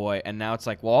bad boy. And now it's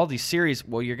like, well, all these series,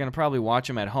 well, you're going to probably watch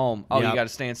them at home. Oh, you got to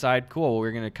stay inside? Cool. Well,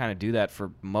 we're going to kind of do that for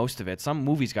most of it. Some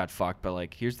movies got fucked, but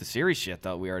like, here's the series shit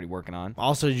that we're already working on.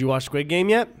 Also, did you watch Squid Game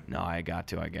yet? No, I got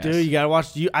to, I guess. Dude, you got to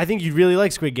watch. I think you'd really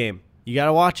like Squid Game. You got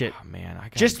to watch it. Oh, man, I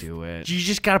got to do it. You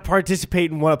just got to participate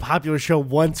in a popular show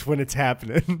once when it's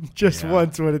happening. Just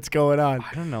once when it's going on.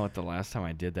 I don't know what the last time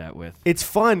I did that with. It's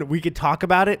fun. We could talk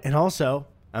about it. And also,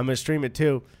 I'm going to stream it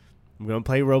too. I'm going to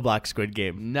play Roblox Squid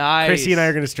Game. Nice. Chrissy and I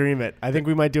are going to stream it. I think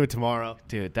we might do it tomorrow.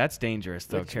 Dude, that's dangerous,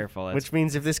 though. Careful. Which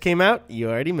means if this came out,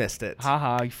 you already missed it.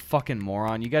 Haha, you fucking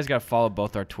moron. You guys got to follow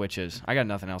both our Twitches. I got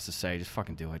nothing else to say. Just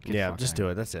fucking do it. Yeah, just do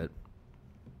it. That's it.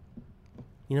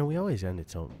 You know, we always end it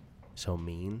so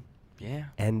mean. Yeah.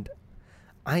 And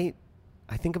I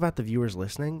think about the viewers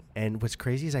listening, and what's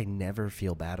crazy is I never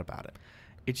feel bad about it.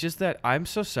 It's just that I'm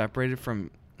so separated from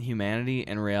humanity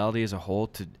and reality as a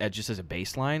whole just as a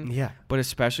baseline. Yeah. But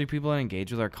especially people that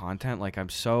engage with our content, like I'm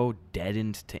so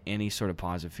deadened to any sort of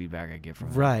positive feedback I get from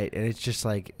them. Right. And it's just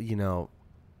like, you know,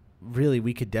 really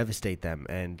we could devastate them,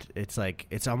 and it's like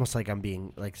it's almost like I'm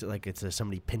being like it's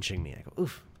somebody pinching me. I go,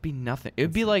 oof. Be nothing. It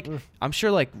would be like, I'm sure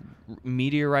like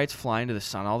meteorites flying to the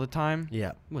sun all the time.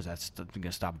 Yeah. Was that going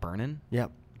to stop burning? Yeah.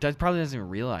 That probably doesn't even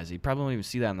realize it. You probably won't even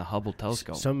see that in the Hubble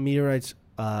telescope. Some meteorites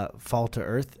fall to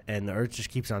Earth, and the Earth just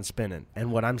keeps on spinning.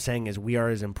 And what I'm saying is we are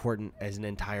as important as an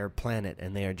entire planet,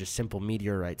 and they are just simple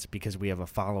meteorites because we have a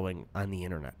following on the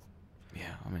internet.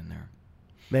 Yeah, I'm in there.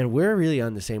 Man, we're really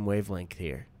on the same wavelength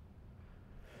here.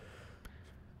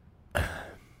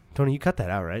 Tony, you cut that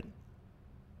out, right?